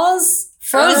meatballs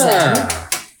frozen.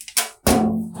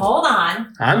 Hold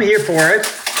on. I'm here for it.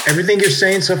 Everything you're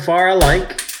saying so far, I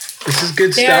like. This is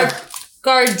good stuff.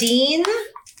 Gardein,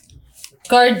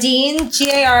 Gardein,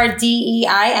 Gardein.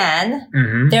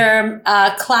 Mm-hmm. They're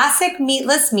classic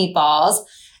meatless meatballs.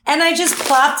 And I just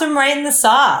plopped them right in the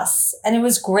sauce. And it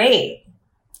was great.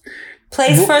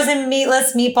 Place frozen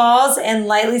meatless meatballs in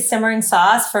lightly simmering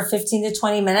sauce for 15 to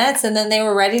 20 minutes. And then they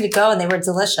were ready to go and they were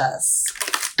delicious.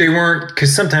 They weren't,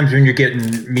 because sometimes when you're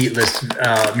getting meatless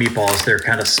meatballs, they're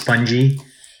kind of spongy.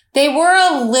 They were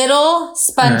a little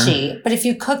spongy, but if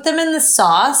you cook them in the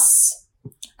sauce,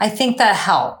 I think that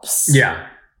helps. Yeah.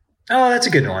 Oh, that's a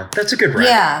good one. That's a good rep.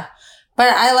 Yeah. But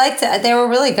I liked it. They were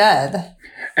really good.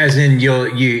 As in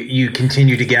you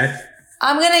continue to get?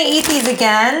 I'm going to eat these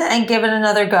again and give it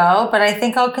another go, but I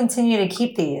think I'll continue to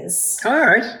keep these. All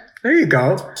right. There you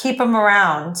go. Keep them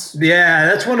around. Yeah,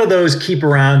 that's one of those keep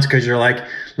arounds because you're like,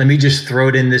 let me just throw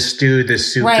it in this stew,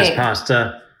 this soup, this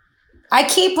pasta. I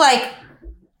keep like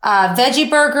veggie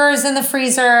burgers in the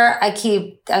freezer. I'm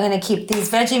going to keep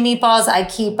these veggie meatballs. I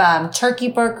keep turkey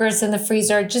burgers in the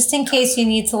freezer just in case you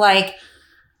need to like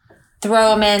throw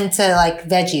them into like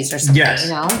veggies or something, yes.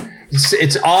 You know?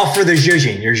 It's all for the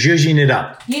zhuzhing. You're zhuzhing it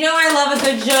up. You know I love a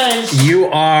good zhuzh. You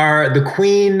are the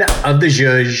queen of the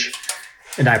zhuzh.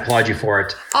 And I applaud you for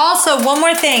it. Also, one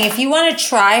more thing. If you want to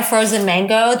try frozen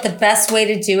mango, the best way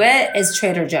to do it is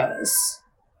Trader Joe's.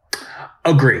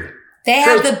 Agree. They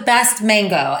have the best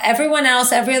mango. Everyone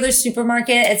else, every other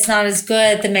supermarket, it's not as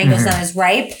good. The mango's not as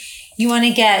ripe. You want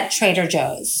to get Trader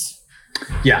Joe's.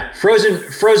 Yeah.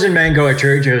 Frozen mango at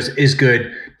Trader Joe's is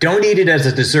good. Don't eat it as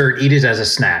a dessert. Eat it as a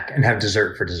snack and have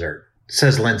dessert for dessert.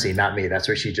 Says Lindsay, not me. That's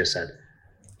what she just said.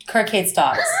 Kirk hates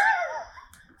dogs.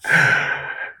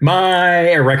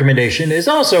 My recommendation is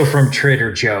also from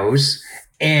Trader Joe's,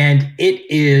 and it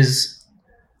is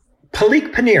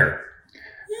Palak Paneer.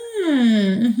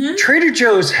 Mm-hmm. Trader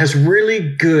Joe's has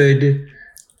really good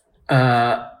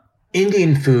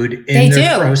Indian food in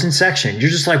their frozen section. You're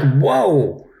just like,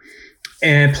 whoa.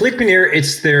 And Palak Paneer,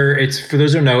 it's for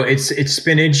those who don't know, it's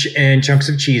spinach and chunks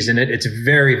of cheese in it. It's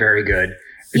very, very good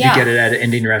if you get it at an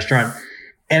Indian restaurant.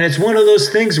 And it's one of those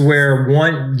things where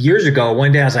years ago,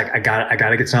 one day I was like, I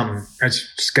gotta get something. I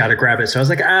just gotta grab it. So I was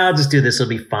like, I'll just do this. It'll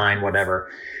be fine, whatever.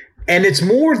 And it's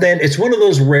one of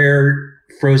those rare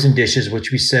frozen dishes,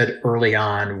 which we said early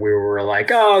on, where we're like,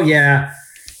 oh yeah,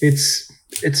 it's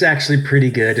actually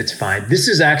pretty good. It's fine. This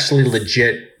is actually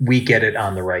legit. We get it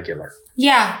on the regular.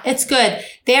 Yeah, it's good.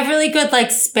 They have really good like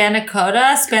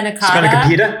spanakopita.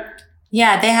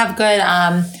 Yeah, they have good,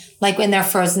 like in their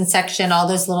frozen section, all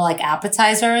those little like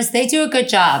appetizers. They do a good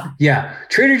job. Yeah.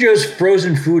 Trader Joe's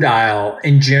frozen food aisle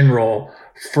in general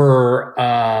for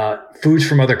foods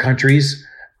from other countries,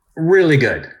 really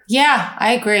good. Yeah,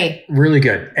 I agree. Really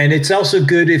good. And it's also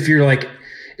good if you're like,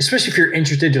 especially if you're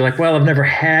interested, you're like, well, I've never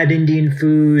had Indian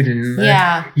food. And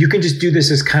you can just do this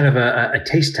as kind of a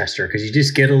taste tester because you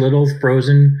just get a little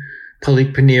frozen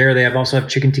palak paneer. They also have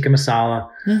chicken tikka masala.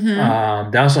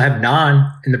 Mm-hmm. They also have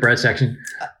naan in the bread section.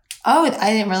 Oh,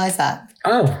 I didn't realize that.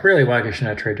 Oh, really? Well, I guess you're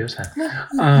not Trader Joe's fan.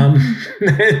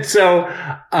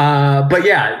 But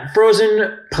yeah,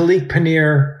 frozen palak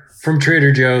paneer from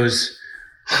Trader Joe's.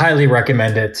 Highly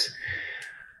recommend it.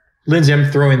 Lindsay,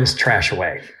 I'm throwing this trash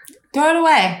away. Throw it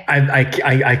away.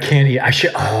 I can't eat.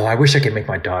 I wish I could make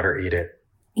my daughter eat it.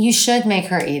 You should make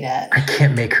her eat it. I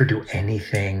can't make her do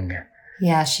anything.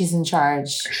 Yeah, she's in charge.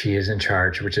 She is in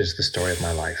charge, which is the story of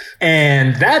my life.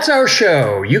 And that's our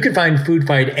show. You can find Food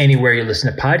Fight anywhere you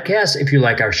listen to podcasts. If you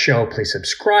like our show, please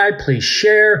subscribe, please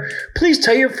share, please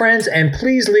tell your friends, and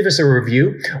please leave us a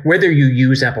review. Whether you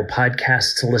use Apple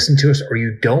Podcasts to listen to us or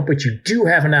you don't, but you do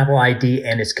have an Apple ID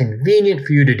and it's convenient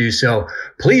for you to do so,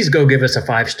 please go give us a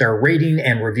 5-star rating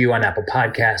and review on Apple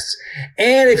Podcasts.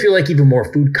 And if you like even more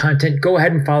food content, go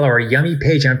ahead and follow our Yummy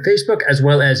page on Facebook as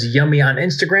well as Yummy on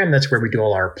Instagram. That's where we do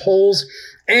all our polls.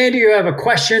 And if you have a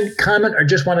question, comment, or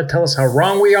just want to tell us how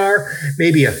wrong we are,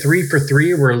 maybe a 3 for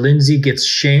 3 where Lindsay gets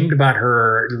shamed about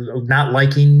her not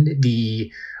liking the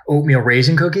oatmeal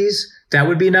raisin cookies, that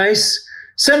would be nice.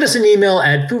 Send us an email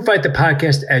at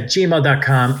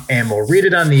foodfightthepodcast@gmail.com and we'll read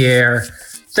it on the air.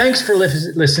 Thanks for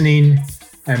listening.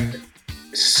 I'm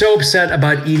so upset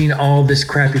about eating all this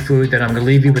crappy food that I'm going to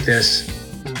leave you with this.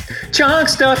 Chunk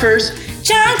stuffers!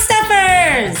 Chunk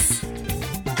stuffers!